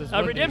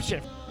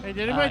Redemption. Hey,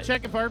 did anybody Uh,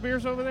 check if our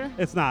beer's over there?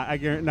 It's not. I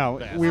guarantee.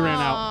 No, we ran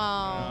out.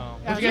 Oh.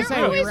 I was You're gonna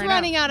say, we always ran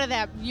running out of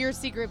that. Your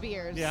secret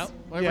beers. Yeah.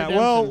 Yeah.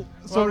 Well,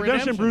 so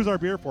Redemption brews our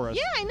beer for us.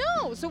 Yeah, I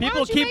know. So People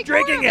why don't you keep make more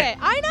drinking of it.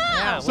 I know.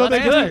 Yeah. So Well, they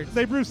that's good.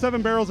 they brew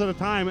 7 barrels at a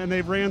time, and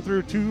they've ran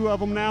through 2 of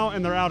them now,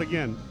 and they're out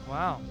again.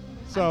 Wow.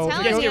 So I'm Do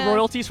telling you guys you. get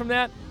royalties from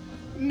that?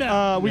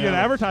 No. we get No,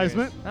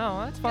 advertisement.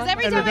 Oh, that's fun. Because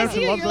every And time I Redemption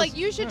see you, loves you're us. like,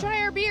 you should try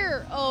our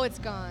beer. Oh, it's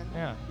gone.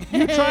 Yeah.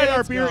 You tried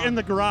our It's beer gone. in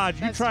the garage.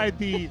 You That's tried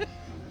the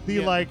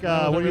Yeah. like No,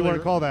 what do you really want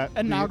to call that?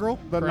 Inaugural?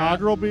 The Crap.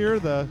 inaugural beer.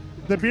 The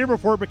beer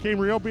before it became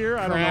real beer.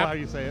 I don't know Crap. how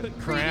you say it.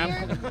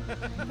 Crap.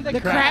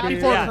 The crap beer.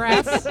 before Yeah.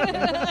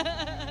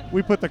 crap.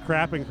 We put the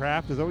crap in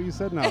craft. Is that what you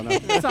said? No, no.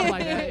 Something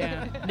like that,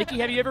 yeah. Nikki,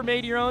 have you ever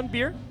made your own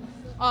beer?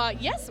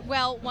 Yes.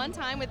 Well, one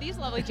time with these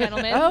lovely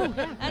gentlemen. Oh.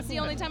 That's the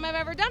only time I've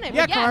ever done it.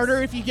 Yeah, but yes.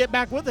 Carter, if you get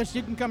back with us,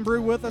 you can come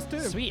brew with us, too.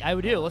 Sweet, I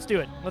would do. Let's do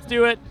it. Let's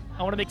do it.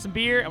 I want to make some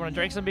beer. I want to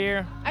drink some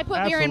beer. I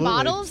put beer in Absolutely.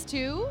 bottles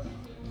too.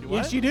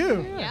 Yes, you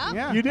do. Yeah.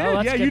 Yeah. You did. Oh,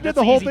 that's Yeah, good. you did That's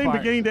the the whole easy thing part.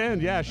 beginning to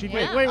end. Yeah, she did.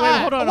 Yeah. Wait, wait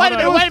hold on. a It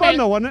minute, was wait a fun minute.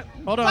 though, wasn't it?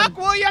 Hold on. Fuck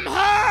William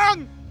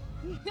Hung!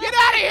 Get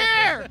out of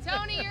here!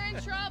 Tony, you're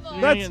in trouble.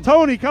 That's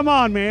Tony. Come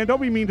on, man.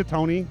 Don't be mean to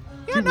Tony.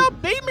 Yeah, no,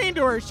 be mean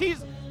to her.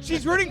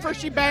 She's rooting for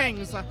She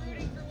Bangs.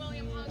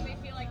 William Hung, they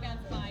feel like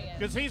that's biased.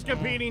 Because he's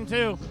competing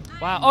too.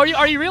 Wow. Are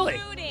you really?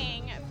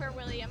 Rooting for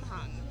William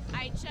Hung.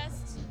 I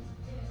just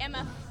am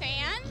a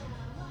fan.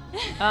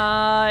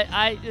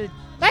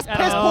 That's I don't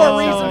piss know. poor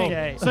reasoning.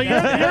 Okay. So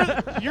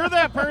you're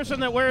that person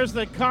that wears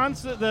the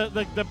concert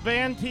the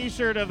band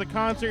T-shirt of the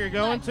concert you're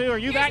going to. Are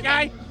you that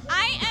guy?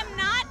 I am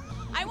not.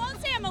 I won't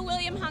say I'm a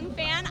William Hung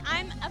fan.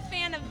 I'm a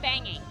fan of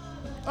banging.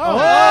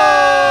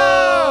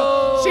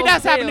 Oh! She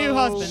does have a new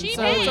husband, She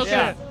so did. it's okay.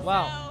 Yeah.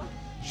 Wow.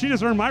 She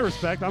just earned my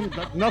respect.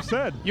 Enough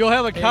said. You'll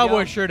have a you cowboy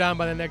go. shirt on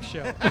by the next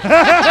show.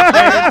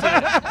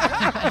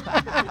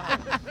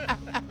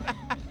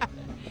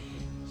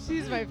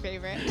 She's my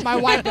favorite. My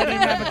wife doesn't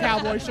even have a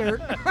cowboy shirt.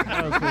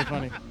 That was pretty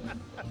funny.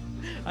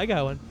 I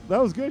got one.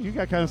 That was good. You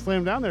got kind of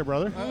slammed down there,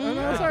 brother.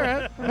 That's all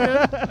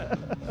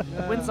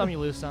right. Win some, you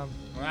lose some.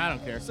 Well, I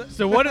don't care.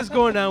 So what is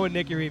going on with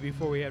Nikki Reed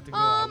before we have to go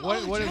on? What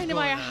is trying to going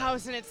buy a on?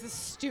 house and it's the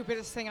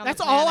stupidest thing on That's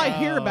the all I planet.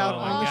 hear about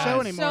on the show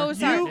anymore. So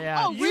sorry.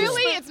 Yeah. Oh,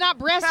 really? It's not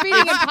breastfeeding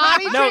and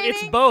potty No, training?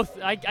 it's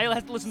both. I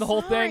have to listen to the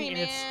whole Sorry, thing, and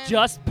man. it's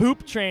just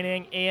poop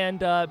training and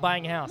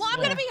buying a house. Well, I'm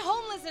going to be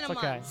homeless homeless in a It's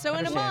okay. month. So in a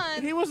Understand.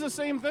 month, He was the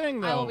same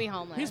thing, though. I will be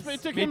homeless.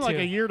 It took Me him like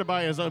too. a year to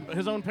buy his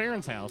own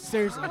parents' house.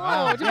 Seriously.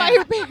 Oh, to buy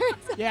your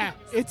parents. Yeah,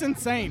 it's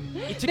insane.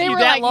 It took They you were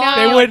that like, long.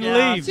 no. They wouldn't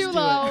Yeah. leave. Too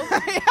low.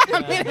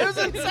 I mean, it was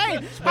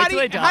insane. How do,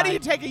 till you, they how do you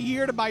die. take a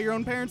year to buy your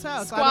own parents'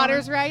 house? I don't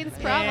Squatters' know. rights,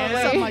 probably.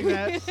 Yeah, something like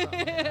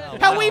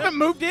that. Hell, we even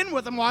moved in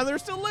with them while they're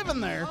still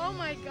living there. Oh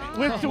my god.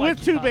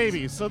 With two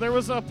babies, so there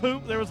was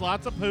there was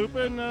lots of poop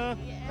and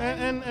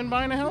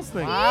buying a house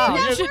thing. Wow.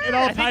 It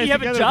all I think ties you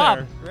have a together job.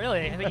 there.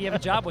 Really, I think you have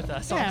a job with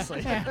us.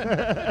 Honestly.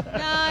 No,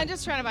 I'm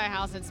just trying to buy a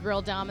house that's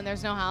real dumb and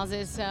there's no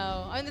houses. So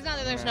I mean, it's not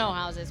that there's no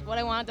houses. What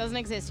I want doesn't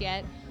exist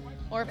yet,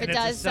 or if And it it's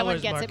a does, someone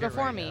seller's gets it market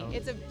before right me. now.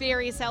 It's a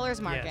very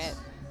seller's market. Yes.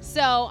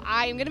 So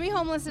I'm gonna be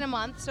homeless in a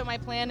month. So my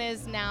plan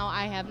is now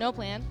I have no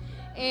plan,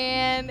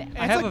 and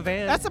I have a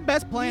van. That's the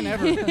best plan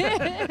ever.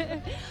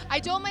 I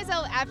told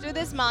myself after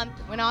this month,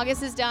 when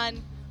August is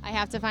done, I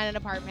have to find an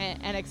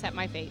apartment and accept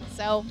my fate.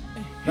 So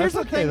Here's That's the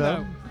okay, thing, though.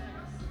 though.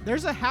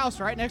 There's a house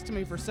right next to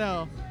me for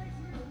sale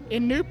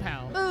in New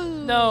Pal.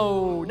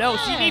 No,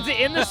 she needs it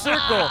in the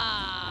circle.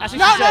 That's what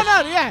No, she said.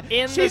 no, yeah.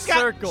 In She's the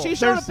circle. She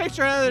showed a There's-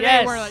 picture the other day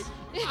Yes. where like,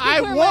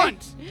 I Where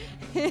want,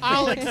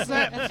 I'll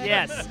accept.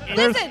 Yes.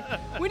 listen,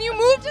 when you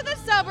move to the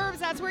suburbs,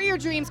 that's where your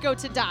dreams go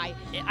to die.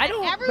 I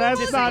don't. Everyone That's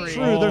was not like,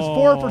 true. There's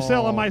 4 for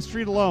sale on my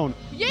street alone.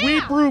 Yeah.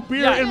 We brew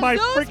beer Yeah. in my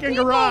Those freaking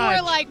people garage.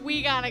 were like,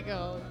 we gotta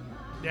go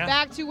Yeah.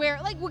 back to where,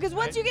 like, because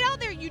once you get out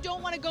there, you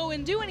don't want to go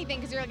and do anything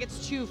because you're like,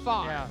 it's too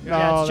far. Yeah. No,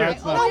 Yeah, it's true.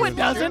 that's not No, true. it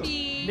doesn't.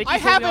 Nikki's I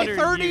have only a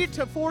under 30 youth.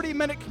 to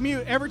 40-minute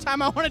commute every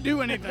time I want to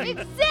do anything.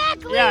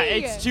 Exactly. Yeah,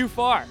 it's too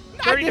far.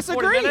 I 30 to 40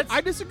 disagree. minutes.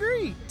 I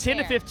disagree. 10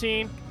 to Fair.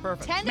 15.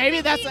 Perfect. 10 to Maybe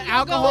 15, that's the you go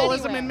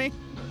alcoholism anywhere. in me.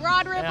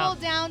 Broad Ripple, Yeah.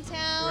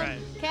 downtown, Right.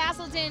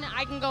 Castleton,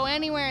 I can go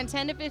anywhere in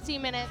 10 to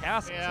 15 minutes.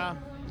 Yeah.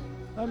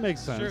 That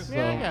makes sense. So.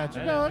 Yeah, I got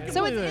you. No, I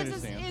So completely it's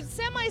understand.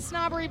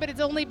 semi-snobbery, but it's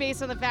only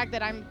based on the fact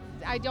that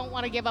I don't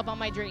want to give up on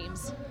my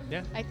dreams.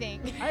 Yeah. I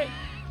think.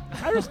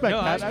 I respect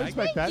No, that. I- I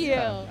respect that. Thank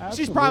Yeah, you.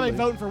 She's probably absolutely.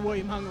 voting for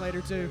William Hung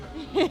later too.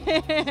 She's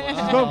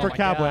voting for my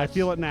Cowboy. I gosh.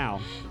 feel it now.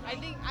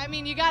 I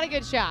mean, you got a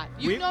good shot.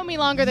 You've known me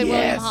longer than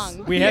William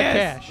Hung. We have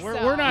cash.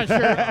 We're not sure.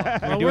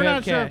 Well, do we're have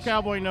not sure if cash.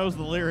 Cowboy knows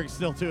the lyrics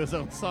still to his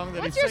own song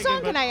that What's he's your singing.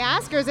 song? Can I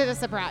ask, or is it a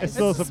surprise? It's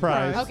still a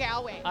surprise. Okay,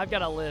 I'll wait. I've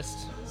got a list.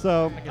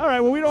 So, all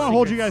right. Well, we don't want to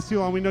hold you guys too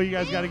long. We know you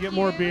guys got to get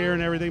more beer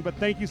and everything, but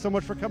thank you so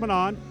much for coming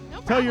on.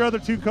 Tell your other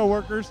 2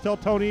 coworkers. Tell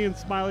Tony and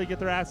Smiley get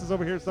their asses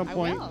over here at some I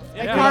point. will.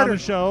 Get Hey, on Carter, the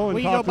show and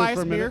will you talk go to buy us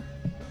for us a beer? minute.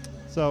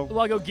 So, Will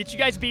I go get you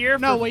guys beer?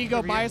 No, for- will you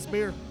go for buy you? us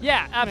beer?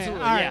 Yeah,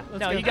 absolutely. all right, Yeah. let's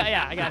No, go. you got.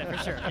 Yeah, I got it for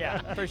sure.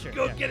 Yeah, for sure.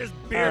 Go yeah. get his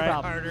No beer,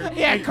 problem. Carter.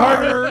 Yeah,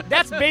 Carter.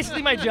 That's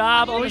basically my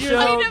job on the you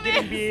show, need to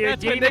getting be- beer,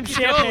 That's what getting them Nikki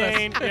told us.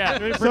 champagne.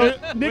 Yeah.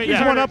 so Nikki's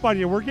yeah. one up on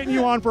you. We're getting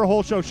you on for a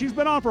whole show. She's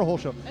been on for a whole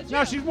show. That's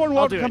Now true. she's more than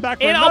I'll welcome do to come it. back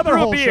for And I'll another brew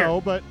a whole beer.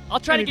 show. But I'll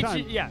try to anytime.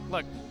 get you. Yeah,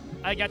 look,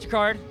 I got your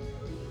card.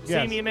 Yes.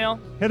 Same email.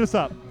 Hit us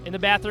up. In the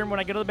bathroom. When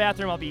I go to the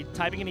bathroom, I'll be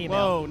typing an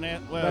email. Whoa,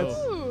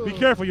 That's, be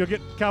careful. You'll get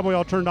Cowboy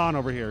all turned on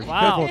over here. Wow.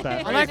 Careful with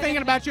that. I'm not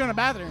thinking about you in the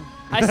bathroom.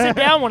 I sit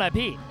down when I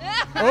pee.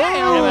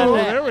 Oh,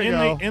 there we in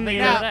go. the in the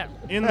Yeah.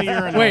 in the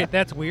urinal. Wait,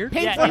 that's weird.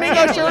 Pink Yeah, flamingo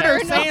yeah. shirt or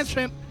No.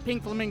 sans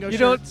pink flamingo You shirt?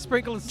 don't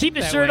sprinkle a seat Keep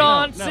the that shirt way.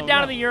 on. No, sit no, down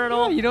no. in the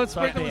urinal. No, you don't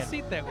start sprinkle the peeing.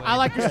 seat that way. I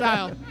like your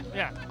style.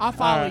 Yeah. I'll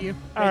follow all right. you.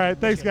 All right.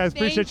 Thanks, guys.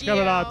 Appreciate you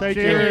coming on. Thank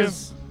you.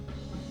 Cheers.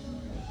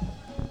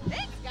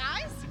 Thanks,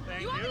 guys.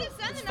 You want me to send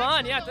the It's next fun.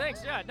 one? Yeah,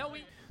 thanks. Yeah. No,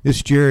 we. This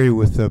is Jerry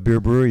with Beer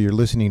Brewery. You're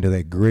listening to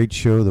that great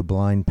show, The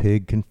Blind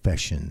Pig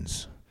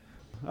Confessions.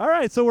 All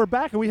right, so we're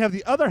back, and we have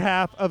the other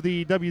half of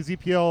the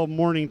WZPL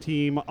morning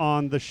team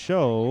on the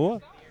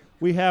show.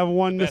 We have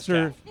one Best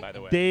Mr. half, by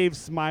the way. Dave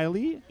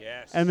Smiley,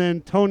 Yes. and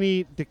then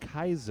Tony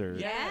DeKaiser.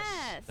 Yes.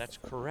 That's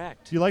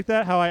correct. Do you like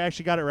that, how I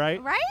actually got it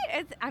right?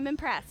 Right? I'm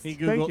impressed. He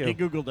Thank Googled, you. he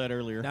Googled that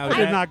earlier. I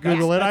did not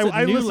Google it. That's a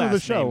I new listened to the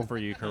last name show. for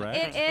you, correct?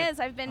 It is.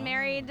 I've been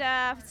married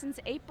since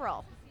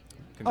April.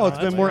 Oh, it's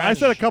been more. I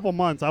said a couple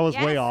months. I was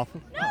way Yes. off.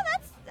 No,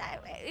 that's.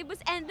 It was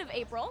end of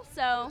April,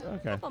 so Okay.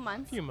 a couple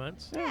months. A few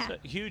months. Yeah.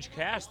 It's a huge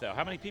cast, though.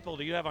 How many people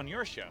do you have on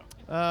your show?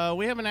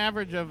 We have an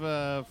average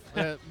of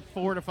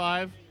 4 to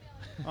 5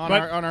 on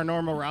But our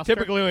normal roster.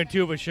 Typically, only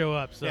 2 of us show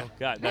up, so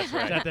God, that's it's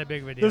right. not that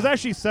big of a deal. There's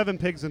actually 7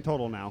 pigs in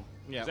total now.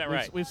 Yeah, Is that we-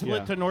 right? We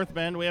split Yeah. to North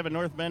Bend. We have a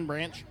North Bend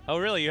branch. Oh,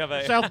 really? You have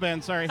a South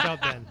Bend, sorry. South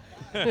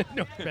Bend.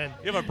 North Bend.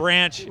 You have a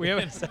branch. We have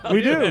in South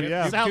We do, Bend.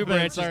 yeah. South Two Bend,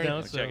 branches sorry. now,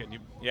 Let's so. check it.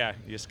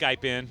 You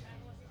Skype in.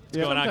 What's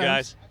Yeah, going on,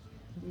 sometimes. guys?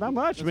 Not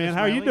much, Mr. man.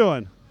 How are you Smiley?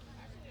 doing?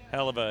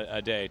 Hell of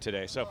a day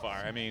today so far.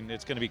 I mean,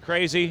 it's going to be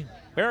crazy.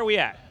 Where are we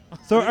at?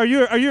 So, are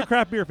you a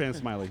craft beer fan,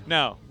 Smiley?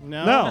 No.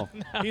 No.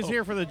 He's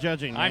here for the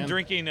judging, man. I'm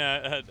drinking,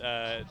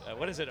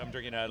 what is it? I'm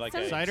drinking like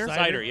a Cider?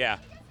 Cider, yeah.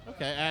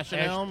 Okay, Ash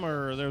and Elm,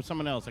 or there's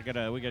someone else. We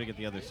gotta get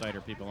the other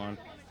cider people on.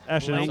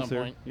 Ash and At Elm, some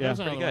sir. point. Yeah. There's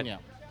Pretty another one, good. yeah.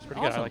 It's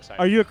pretty good. I Awesome. like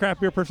cider. Are you a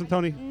craft beer person,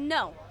 Tony?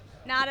 No,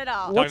 not at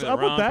all. What's Talking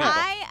to up the with wrong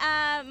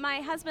that?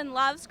 My husband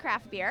loves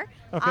craft beer.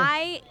 Okay.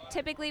 I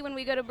typically, when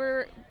we go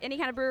to any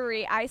kind of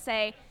brewery, I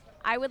say,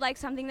 I would like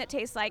something that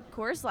tastes like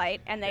Coors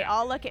Light, and they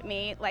all look at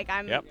me like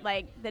I'm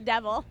like the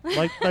devil.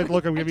 Like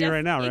look I'm giving you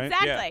right now, right?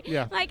 Exactly.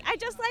 Yeah. Like, I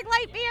just like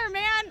light beer,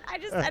 man. I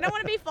don't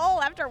want to be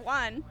full after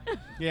one.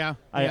 Yeah.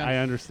 I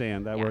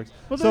understand. That works.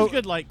 Well, so, there's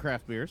good light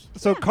craft beers.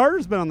 So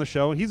Carter's been on the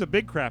show. He's a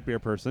big craft beer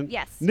person.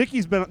 Yes.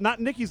 Nikki's not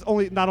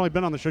only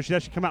been on the show, she's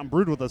actually come out and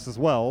brewed with us as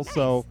well.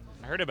 So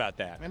I heard about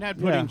that. And had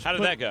pudding. How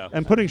did that go?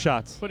 And pudding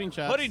shots. Pudding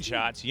shots. Pudding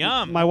shots.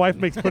 Yum. My wife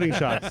makes pudding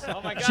shots.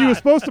 Oh my God. She was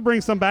supposed to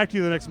bring some back to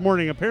you the next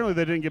morning. Apparently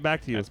they didn't get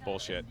back to you. That's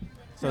bullshit.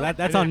 So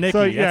that's on Nikki.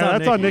 So yeah,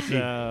 that's on Nikki.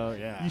 So,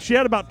 yeah. She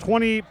had about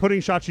 20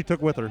 pudding shots she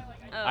took with her.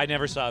 I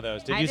never saw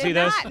those. Did I you did see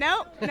those?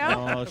 not.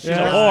 No. Oh, she's a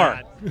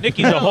whore.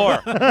 Nikki's a whore.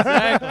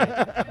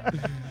 Exactly.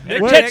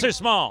 Her tits are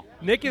small.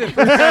 Nikki,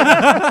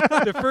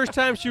 the first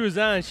time she was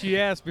on, she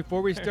asked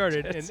before we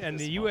started, and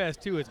the U.S.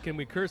 too, is can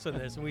we curse on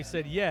this? And we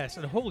said yes.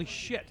 And holy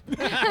shit,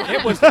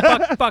 it was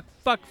fuck.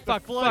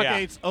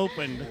 Floodgates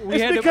opened.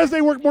 It's because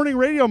they work morning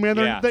radio, man.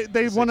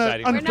 They want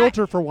to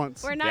unfilter for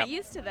once. We're not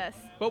used to this.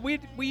 But we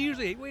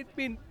usually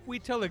we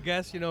tell the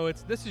guests,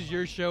 this is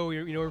your show.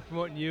 We're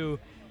promoting you.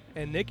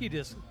 And Nikki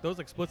those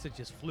explicits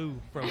just flew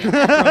from start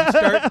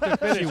to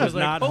finish. She was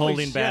not like, holy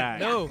holding shit,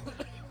 back. No.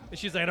 And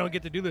she's like, I don't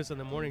get to do this on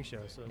the morning show.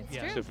 So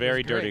yeah, She's a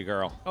very dirty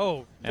girl.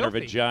 Oh, and her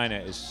filthy. vagina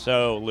is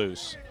so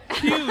loose.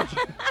 Huge.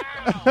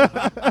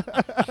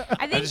 I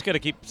I'm just gonna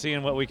keep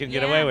seeing what we can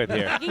get away with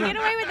here. You can get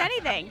away with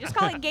anything. Just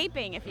call it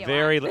gaping if you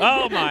want.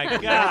 Oh my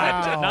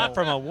God! Not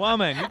from a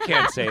woman. You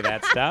can't say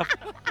that stuff.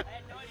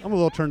 I'm a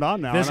little turned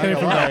on now. This coming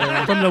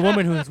from the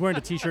woman who's wearing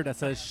a T-shirt that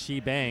says "She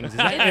bangs." Is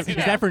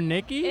that for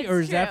Nikki or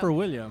is that for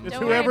William? It's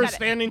whoever's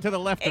standing to the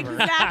left of her.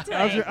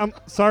 Exactly. I'm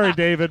sorry,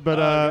 David,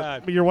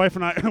 but your wife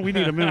and I, we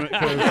need a minute.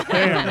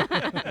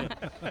 Damn.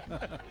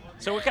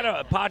 So what kind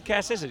of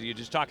podcast is it? You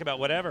just talk about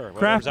whatever.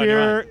 Craft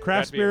beer,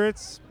 craft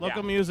spirits,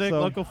 local music,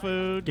 local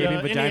food. Gaping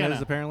vaginas, Indiana.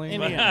 apparently.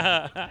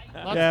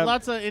 Indiana.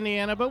 Lots of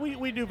Indiana, but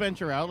we do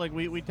venture out. Like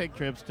we take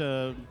trips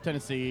to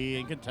Tennessee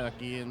and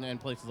Kentucky and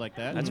places like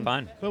that. That's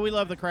fun. But we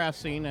love the craft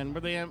scene, and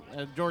we're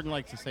the Jordan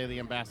likes to say the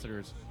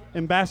ambassadors.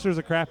 Ambassadors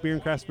of craft beer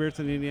and craft spirits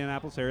in the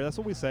Indianapolis area. That's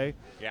what we say.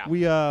 Yeah.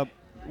 We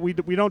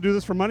don't do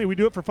this for money. We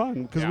do it for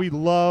fun because we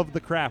love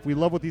the craft. We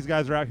love what these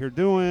guys are out here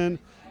doing.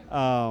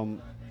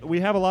 We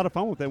have a lot of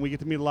fun with it. We get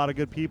to meet a lot of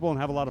good people and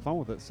have a lot of fun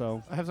with it.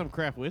 So I have some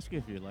craft whiskey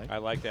if you'd like. I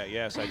like that.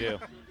 Yes, I do.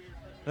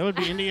 That would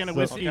be Indiana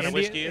whiskey. What kind of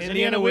whiskey is it?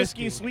 Indiana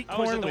whiskey, sweet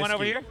corn is it the whiskey. one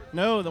over here?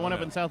 No, the one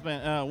up in South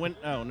Bend. Where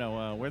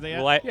they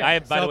at? Well, I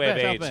have, by the way, have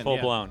South AIDS, Bend, full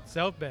blown.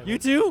 South Bend. You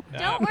too?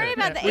 Don't worry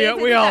about the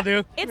AIDS. We all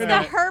do. It's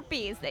the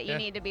herpes that you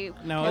need to be.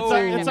 No,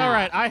 it's all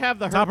right. I have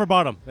the top or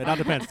bottom. It all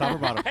depends. Top or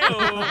bottom.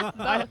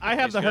 I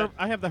have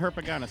the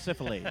herpagana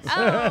syphilis.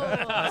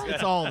 Oh.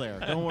 It's all there.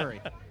 Don't worry.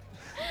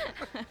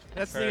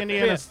 That's the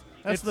Indiana.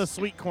 That's the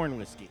sweet corn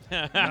whiskey.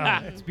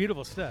 It's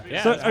beautiful stuff.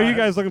 Yeah, so are you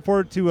guys looking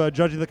forward to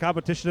judging the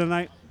competition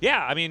tonight?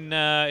 Yeah, I mean,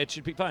 it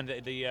should be fun.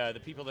 The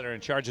people that are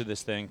in charge of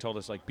this thing told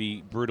us, like,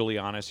 be brutally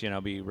honest,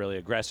 be really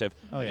aggressive.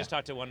 I just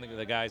talked to one of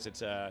the guys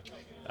that's a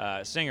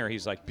singer.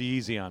 He's like, be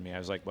easy on me. I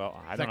was like, well,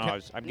 I don't know.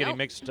 I'm getting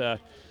mixed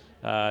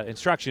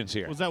instructions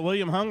here. Was that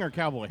William Hung or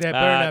Cowboy?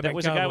 That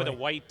was a guy with a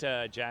white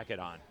jacket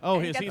on. Oh,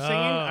 is he singing?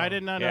 I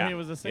did not know he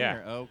was a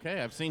singer. Yeah.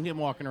 Okay, I've seen him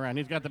walking around.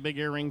 He's got the big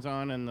earrings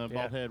on and the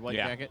bald head, white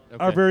jacket.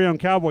 Okay. Our very own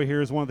Cowboy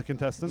here is one of the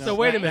contestants. So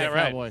wait a minute,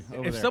 right?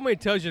 If somebody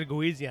tells you to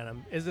go easy on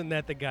him, isn't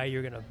that the guy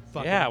you're gonna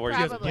fucking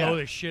just Probably. blow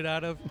the shit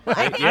out of?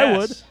 I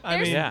would.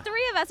 There's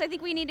three of us. I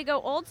think we need to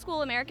go old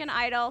school American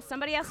Idol.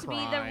 Somebody has to be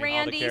the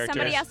Randy. characters.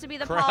 Somebody has to be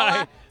the Cry.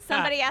 Paula.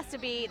 Somebody has to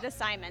be the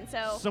Simon.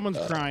 So Someone's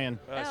crying.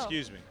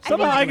 Excuse me.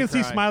 Somehow I can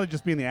see Smiley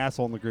just being the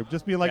asshole in the group.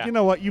 Just being like, you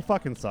know what, you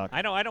fucking suck.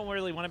 I know I don't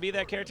really want to be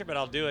that character, but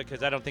I'll do it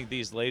because I don't think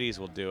these ladies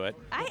will do it.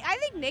 I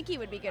think Nikki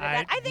would be good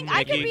at that. I think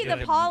I could be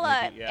the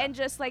Paula and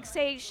just like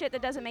say shit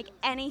that doesn't make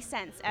any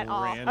sense at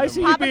all. I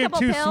see you Pop a being couple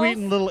too pills. sweet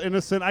and little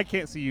innocent. I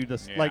can't see you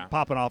just like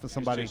popping off at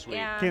somebody. sweet.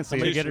 Yeah. Can't see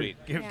Somebody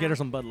you. get her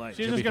some Bud Light.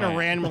 She's She'll just be gonna fine.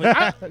 randomly.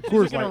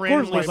 Coors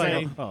Light.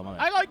 say, Oh, my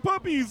bad. I like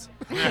puppies.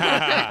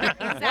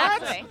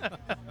 Exactly.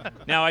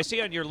 Now I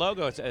see on your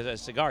logo it's a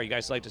cigar. You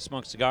guys like to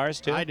smoke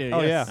cigars too? I do.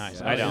 Oh, yes. yeah.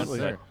 Nice. I don't.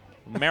 Absolutely.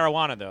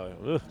 Marijuana though.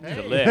 Ooh,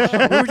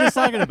 delish. We were just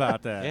talking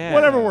about that. Yeah.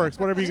 Whatever works.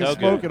 Whatever you So can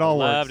smoke, good. it all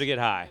Love works. to get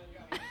high.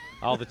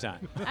 All the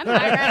time. I'm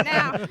high right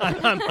now.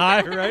 I'm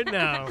high right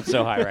now.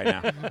 So high right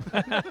now.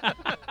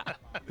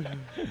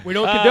 We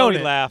don't condone we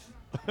it. laugh.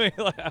 We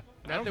laugh.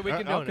 Not that we I'll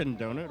condone it.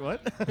 condone it.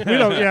 What? We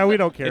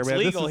don't care, It's man.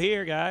 legal This is,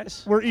 here,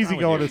 guys. we're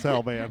easygoing as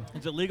hell, man.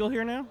 Is it legal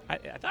here now? I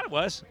thought it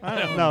was.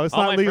 No, it's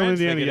All not my legal in friends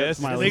think Indiana it yet, is.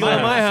 Smiley. Legal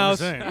in my house.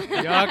 That's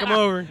Y'all come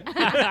over.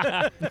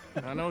 I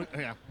know.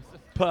 Yeah.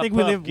 I think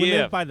we live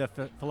give. by the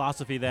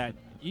philosophy that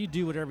you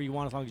do whatever you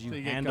want as long as you So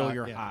you get handle caught,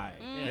 your yeah. high.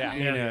 Yeah.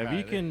 You know, if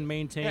you can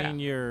maintain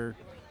your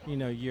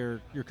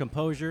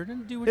composure,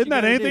 then do what Isn't you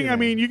that gotta anything? do. I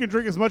mean, you can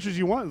drink as much as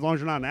you want as long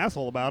as you're not an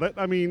asshole about it.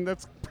 I mean,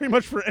 that's pretty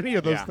much for any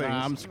of those Yeah. things.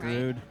 I'm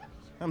screwed.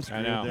 I'm I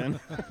screwed know. then.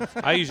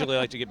 I usually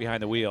like to get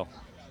behind the wheel.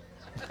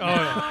 Oh,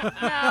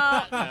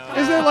 yeah.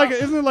 No.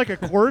 Isn't it like a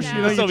course?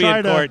 You know, This will you be try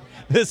in to. court.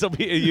 This will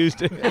be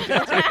used in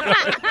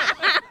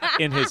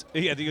his.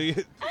 Yeah,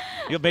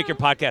 You'll make your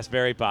podcast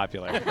very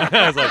popular.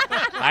 I was like,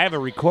 I have a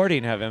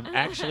recording of him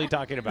actually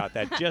talking about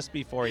that just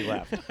before he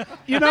left.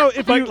 You know,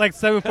 if you like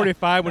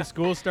 7:45 when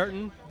school's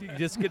starting, you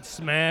just get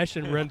smashed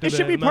and run through. It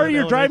should be part of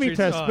your driving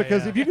test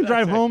because if you can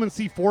drive home and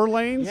see 4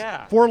 lanes,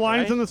 4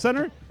 lines in the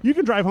center, you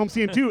can drive home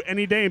seeing 2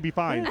 any day and be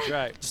fine. That's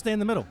right. Just stay in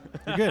the middle.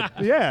 You're good.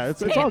 Yeah,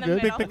 it's all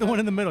good. Pick the one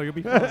in the middle. You'll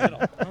be fine.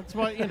 That's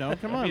why,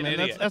 come on,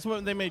 man. That's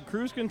what they made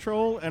cruise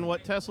control and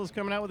what Tesla's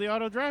coming out with the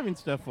auto driving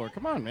stuff for.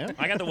 Come on, man.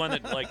 I got the one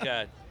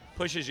that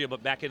pushes you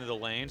back into the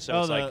lane, so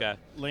it's like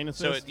lane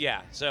assist.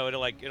 So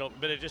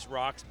but it just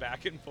rocks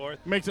back and forth.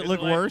 Makes it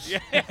look worse. Yeah,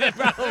 it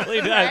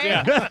probably does.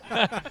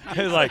 Yeah,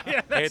 it's like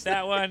hit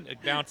that one,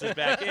 it bounces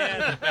back in,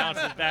 it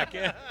bounces back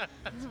in.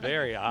 It's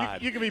very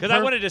odd. You can be because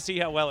I wanted to see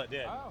how well it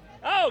did.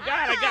 Oh God,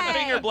 I got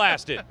finger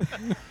blasted.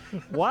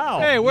 Wow.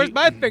 Hey, where's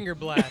my finger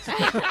blast?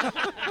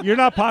 You're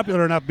not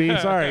popular enough, B.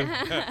 Sorry.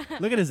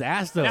 Look at his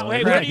ass, though. Now,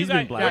 hey, where do you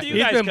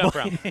guys come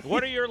from?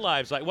 What are your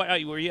lives like? What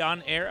were you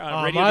on air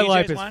on radio? My DJs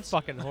life once? is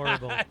fucking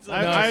horrible.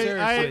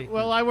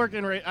 I worked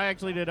in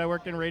I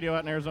worked in radio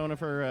out in Arizona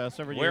for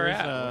several Where years.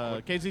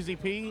 at?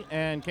 KZZP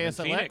and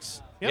KSLX.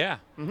 Phoenix. Yep. Yeah.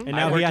 And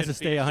now he has to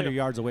stay 100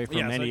 yards away from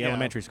any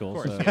elementary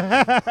school. So.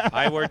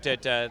 I worked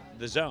at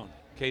the Zone.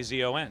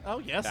 KZON. Oh,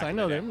 yes, I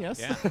know them, yes.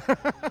 Yeah.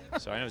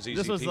 So I know ZZP.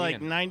 This was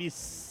like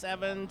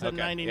 97 to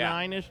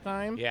 99-ish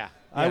time. Yeah.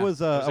 I was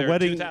a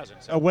wedding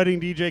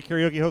DJ,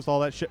 karaoke host, all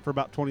that shit for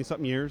about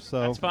 20-something years. So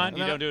that's fun.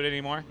 You don't do it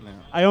anymore? No.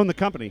 I own the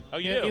company. Oh,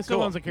 you do? He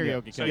still owns a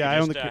karaoke company. So I you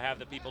own just the have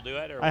the people do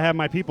it? Or I have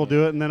my people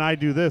do it, and then I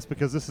do this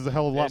because this is a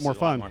hell of a lot more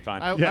fun.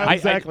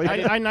 Exactly.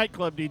 I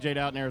nightclub DJ'd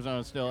out in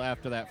Arizona still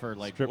after that for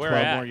like 12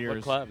 more years.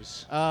 What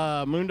clubs?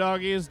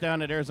 Moondoggies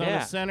down at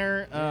Arizona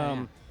Center.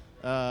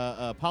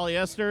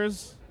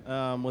 Polyesters.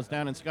 Was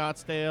down in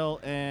Scottsdale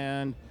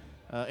and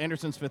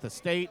Anderson's Fifth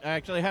Estate. I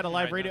actually had a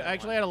live radio.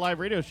 Had a live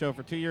radio show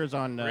for 2 years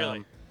on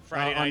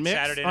Friday nights, Mix,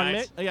 Saturday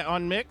nights.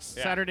 On Mix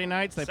Saturday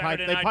nights. They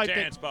piped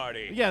dance it.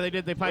 Party. Yeah, they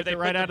did. They piped it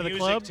right out of the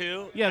club.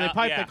 Too? Yeah, they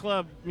piped the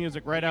club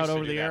music right out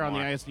over the air on the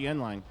ISDN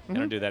line. I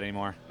don't do that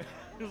anymore.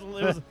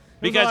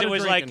 Because it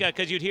was like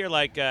because you'd hear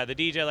like the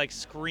DJ like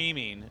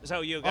screaming.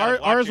 So you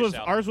ours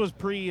was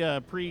pre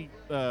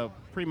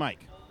mic,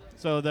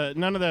 so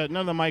none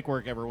of the mic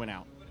work ever went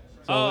out.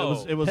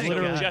 So it was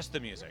literally just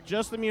the music.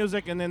 Just the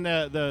music, and then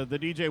the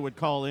DJ would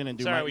call in and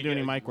do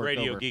any mic work.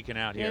 Radio over. geeking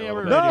out here.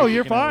 Yeah, no,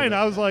 you're fine.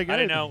 I was like, I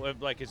didn't know.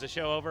 Like, is the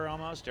show over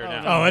almost or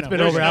no? Oh, it's been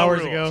over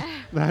hours ago.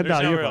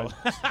 No, you're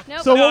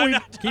Nope. So what we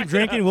keep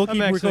drinking, we'll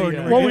keep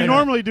recording. What we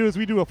normally do is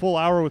we do a full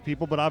hour with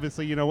people, but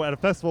obviously, at a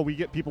festival we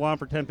get people on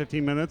for 10,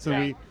 15 minutes, and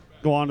we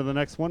go on to the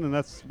next one, and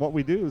that's what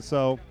we do.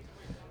 So,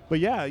 but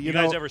yeah, you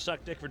guys ever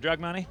suck dick for drug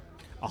money?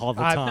 All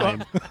the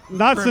time.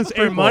 Not since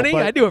for April, money.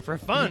 but I do it for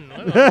fun.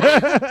 What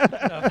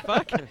the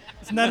fuck?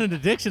 It's not an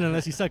addiction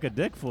unless you suck a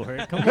dick for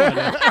it. Come on.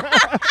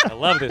 I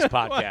love this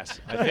podcast.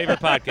 My favorite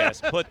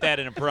podcast. Put that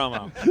in a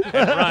promo and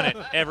run it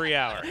every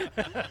hour.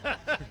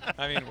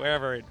 I mean,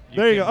 wherever.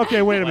 There you go.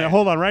 Okay, wait a minute.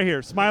 Hold on, right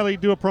here. Smiley,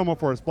 do a promo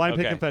for us. Blind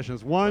Pig Okay.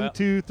 Confessions. 1,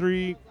 2,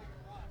 3.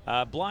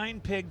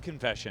 Blind Pig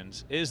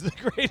Confessions is the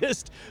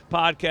greatest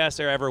podcast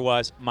there ever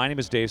was. My name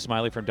is Dave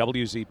Smiley from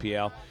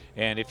WZPL,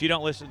 and if you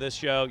don't listen to this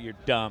show, you're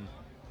dumb.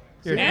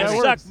 And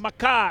suck my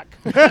cock.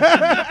 Don't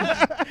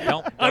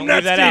I'm leave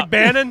not that Steve out.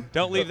 Bannon.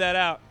 Don't leave that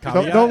out.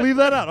 Don't leave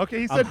that out. Okay,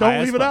 he said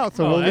don't leave it out,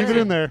 so we'll leave it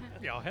in there.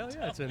 Yeah, hell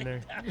yeah, it's in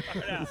there.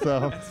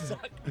 So.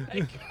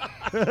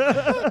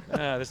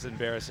 This is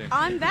embarrassing.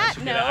 On that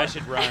note, I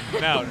should run.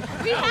 No.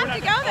 we have to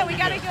go though. We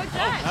got to go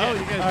judge. Oh,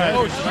 you guys.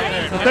 All right.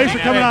 shit. Well, thanks for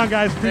coming on,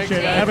 guys. Appreciate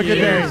it. Have a good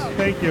day.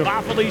 Thank you.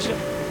 Bye, Felicia.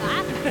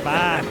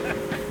 Bye.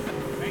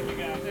 Thank you,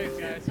 guys.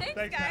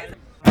 Thanks, guys.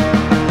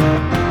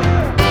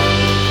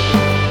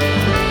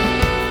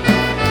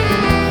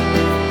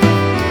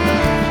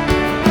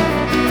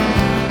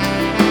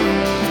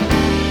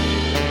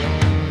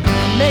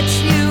 Met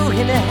you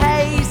in a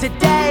haze of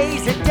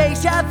days, a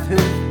deja vu,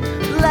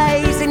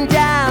 blazing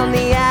down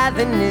the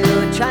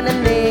avenue, trying to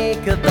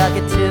make a buck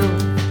or two.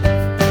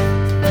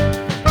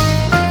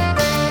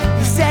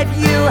 You said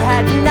you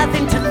had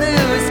nothing to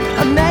lose,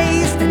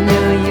 amazed and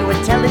knew you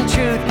were telling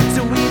truth,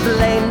 so we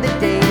blamed the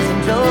days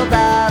and drove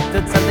out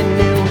to something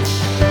new.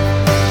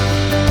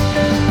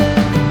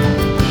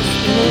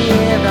 Spent a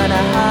year on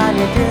a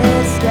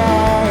holiday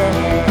stay.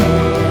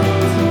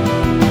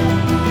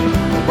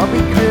 What we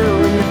grew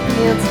in the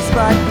fields is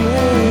what we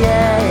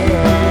ate.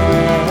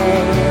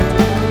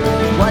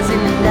 Wasn't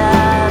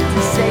enough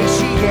to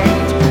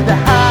satiate the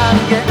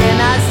hunger in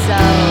our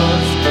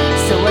souls,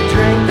 so I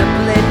drank the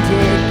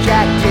blended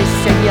cactus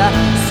and you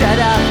set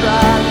up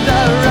on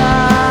the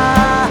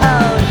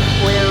road.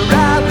 Where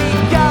are we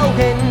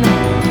going?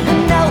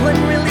 No one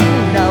really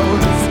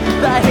knows,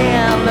 but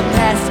in the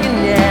past you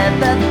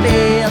never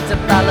failed to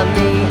follow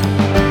me.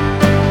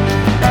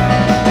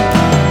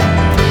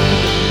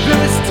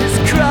 Roosters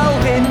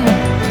crowing,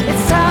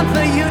 it's time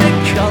for you to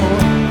go.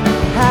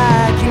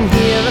 I can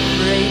hear a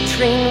freight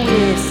train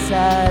whistle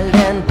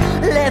and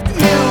left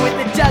you with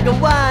the jug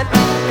of wine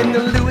in the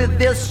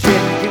Louisville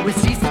Strip. It was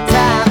Easter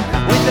time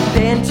with the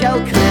banjo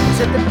clip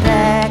to the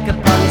back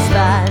upon his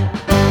spine.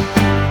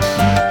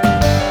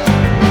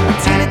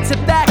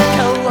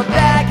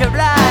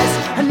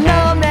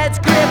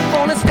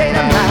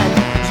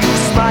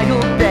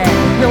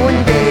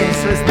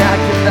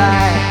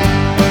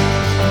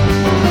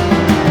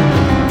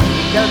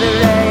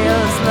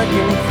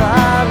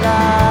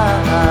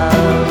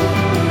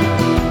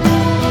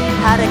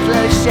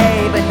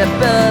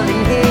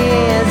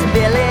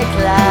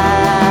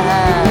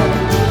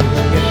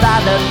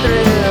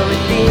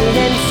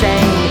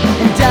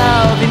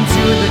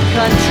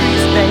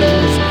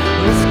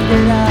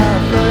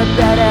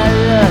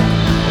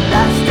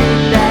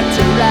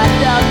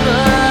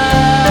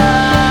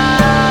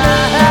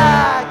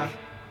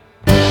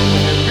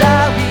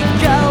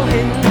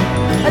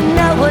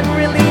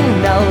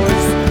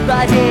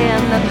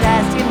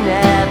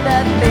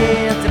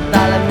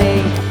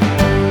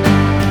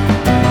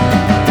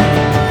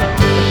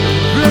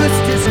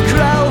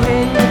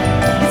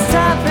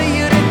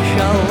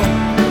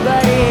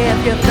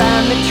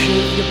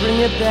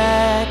 it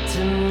back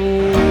to me.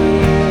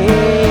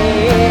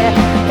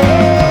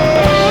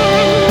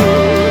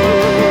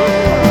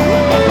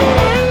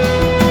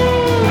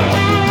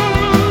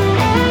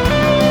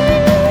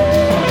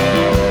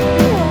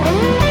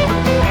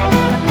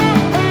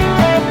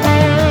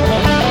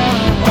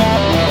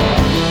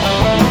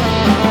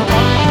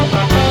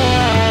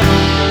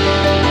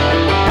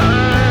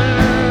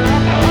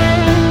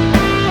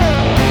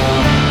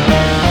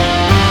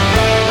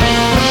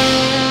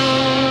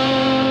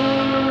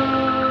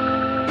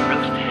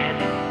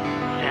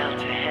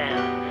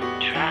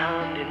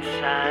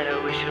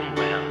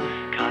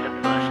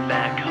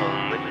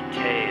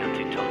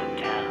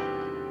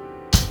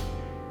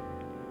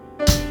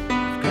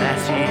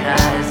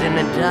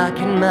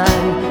 Darkened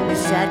mind, he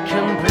sat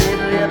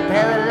completely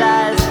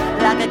paralyzed,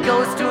 like a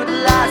ghost who'd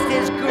lost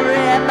his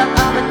grip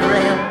upon the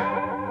grail.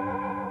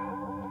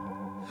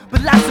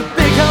 But life's a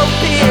big old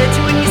bitch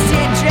when you see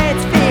it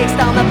transfixed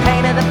on the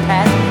pain of the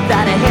past,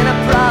 without a hint of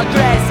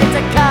progress. It's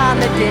a calm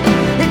that did,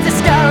 it's a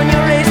scar on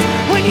your wrist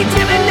when you're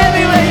dimming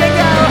everywhere you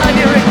go on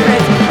your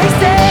regrets. They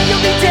say you'll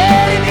be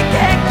dead if you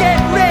can't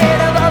get rid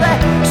of all that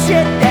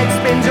shit that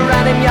spins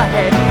around in your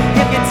head.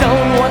 If you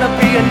don't wanna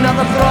be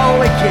another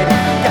throwaway kid,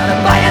 gotta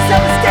buy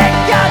yourself a stick,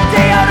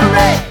 goddamn to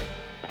red.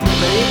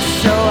 But it's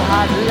so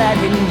hard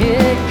letting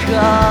it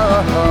go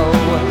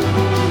when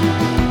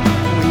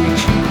you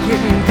keep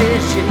getting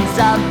visions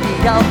of the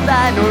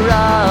open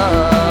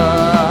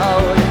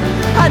road.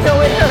 I know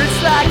it hurts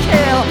like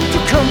hell to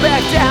come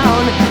back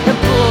down and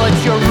put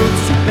your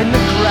roots up in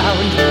the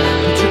ground,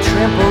 but you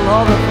trample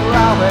all the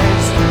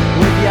flowers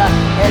with your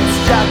head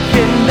stuck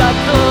in the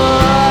cold.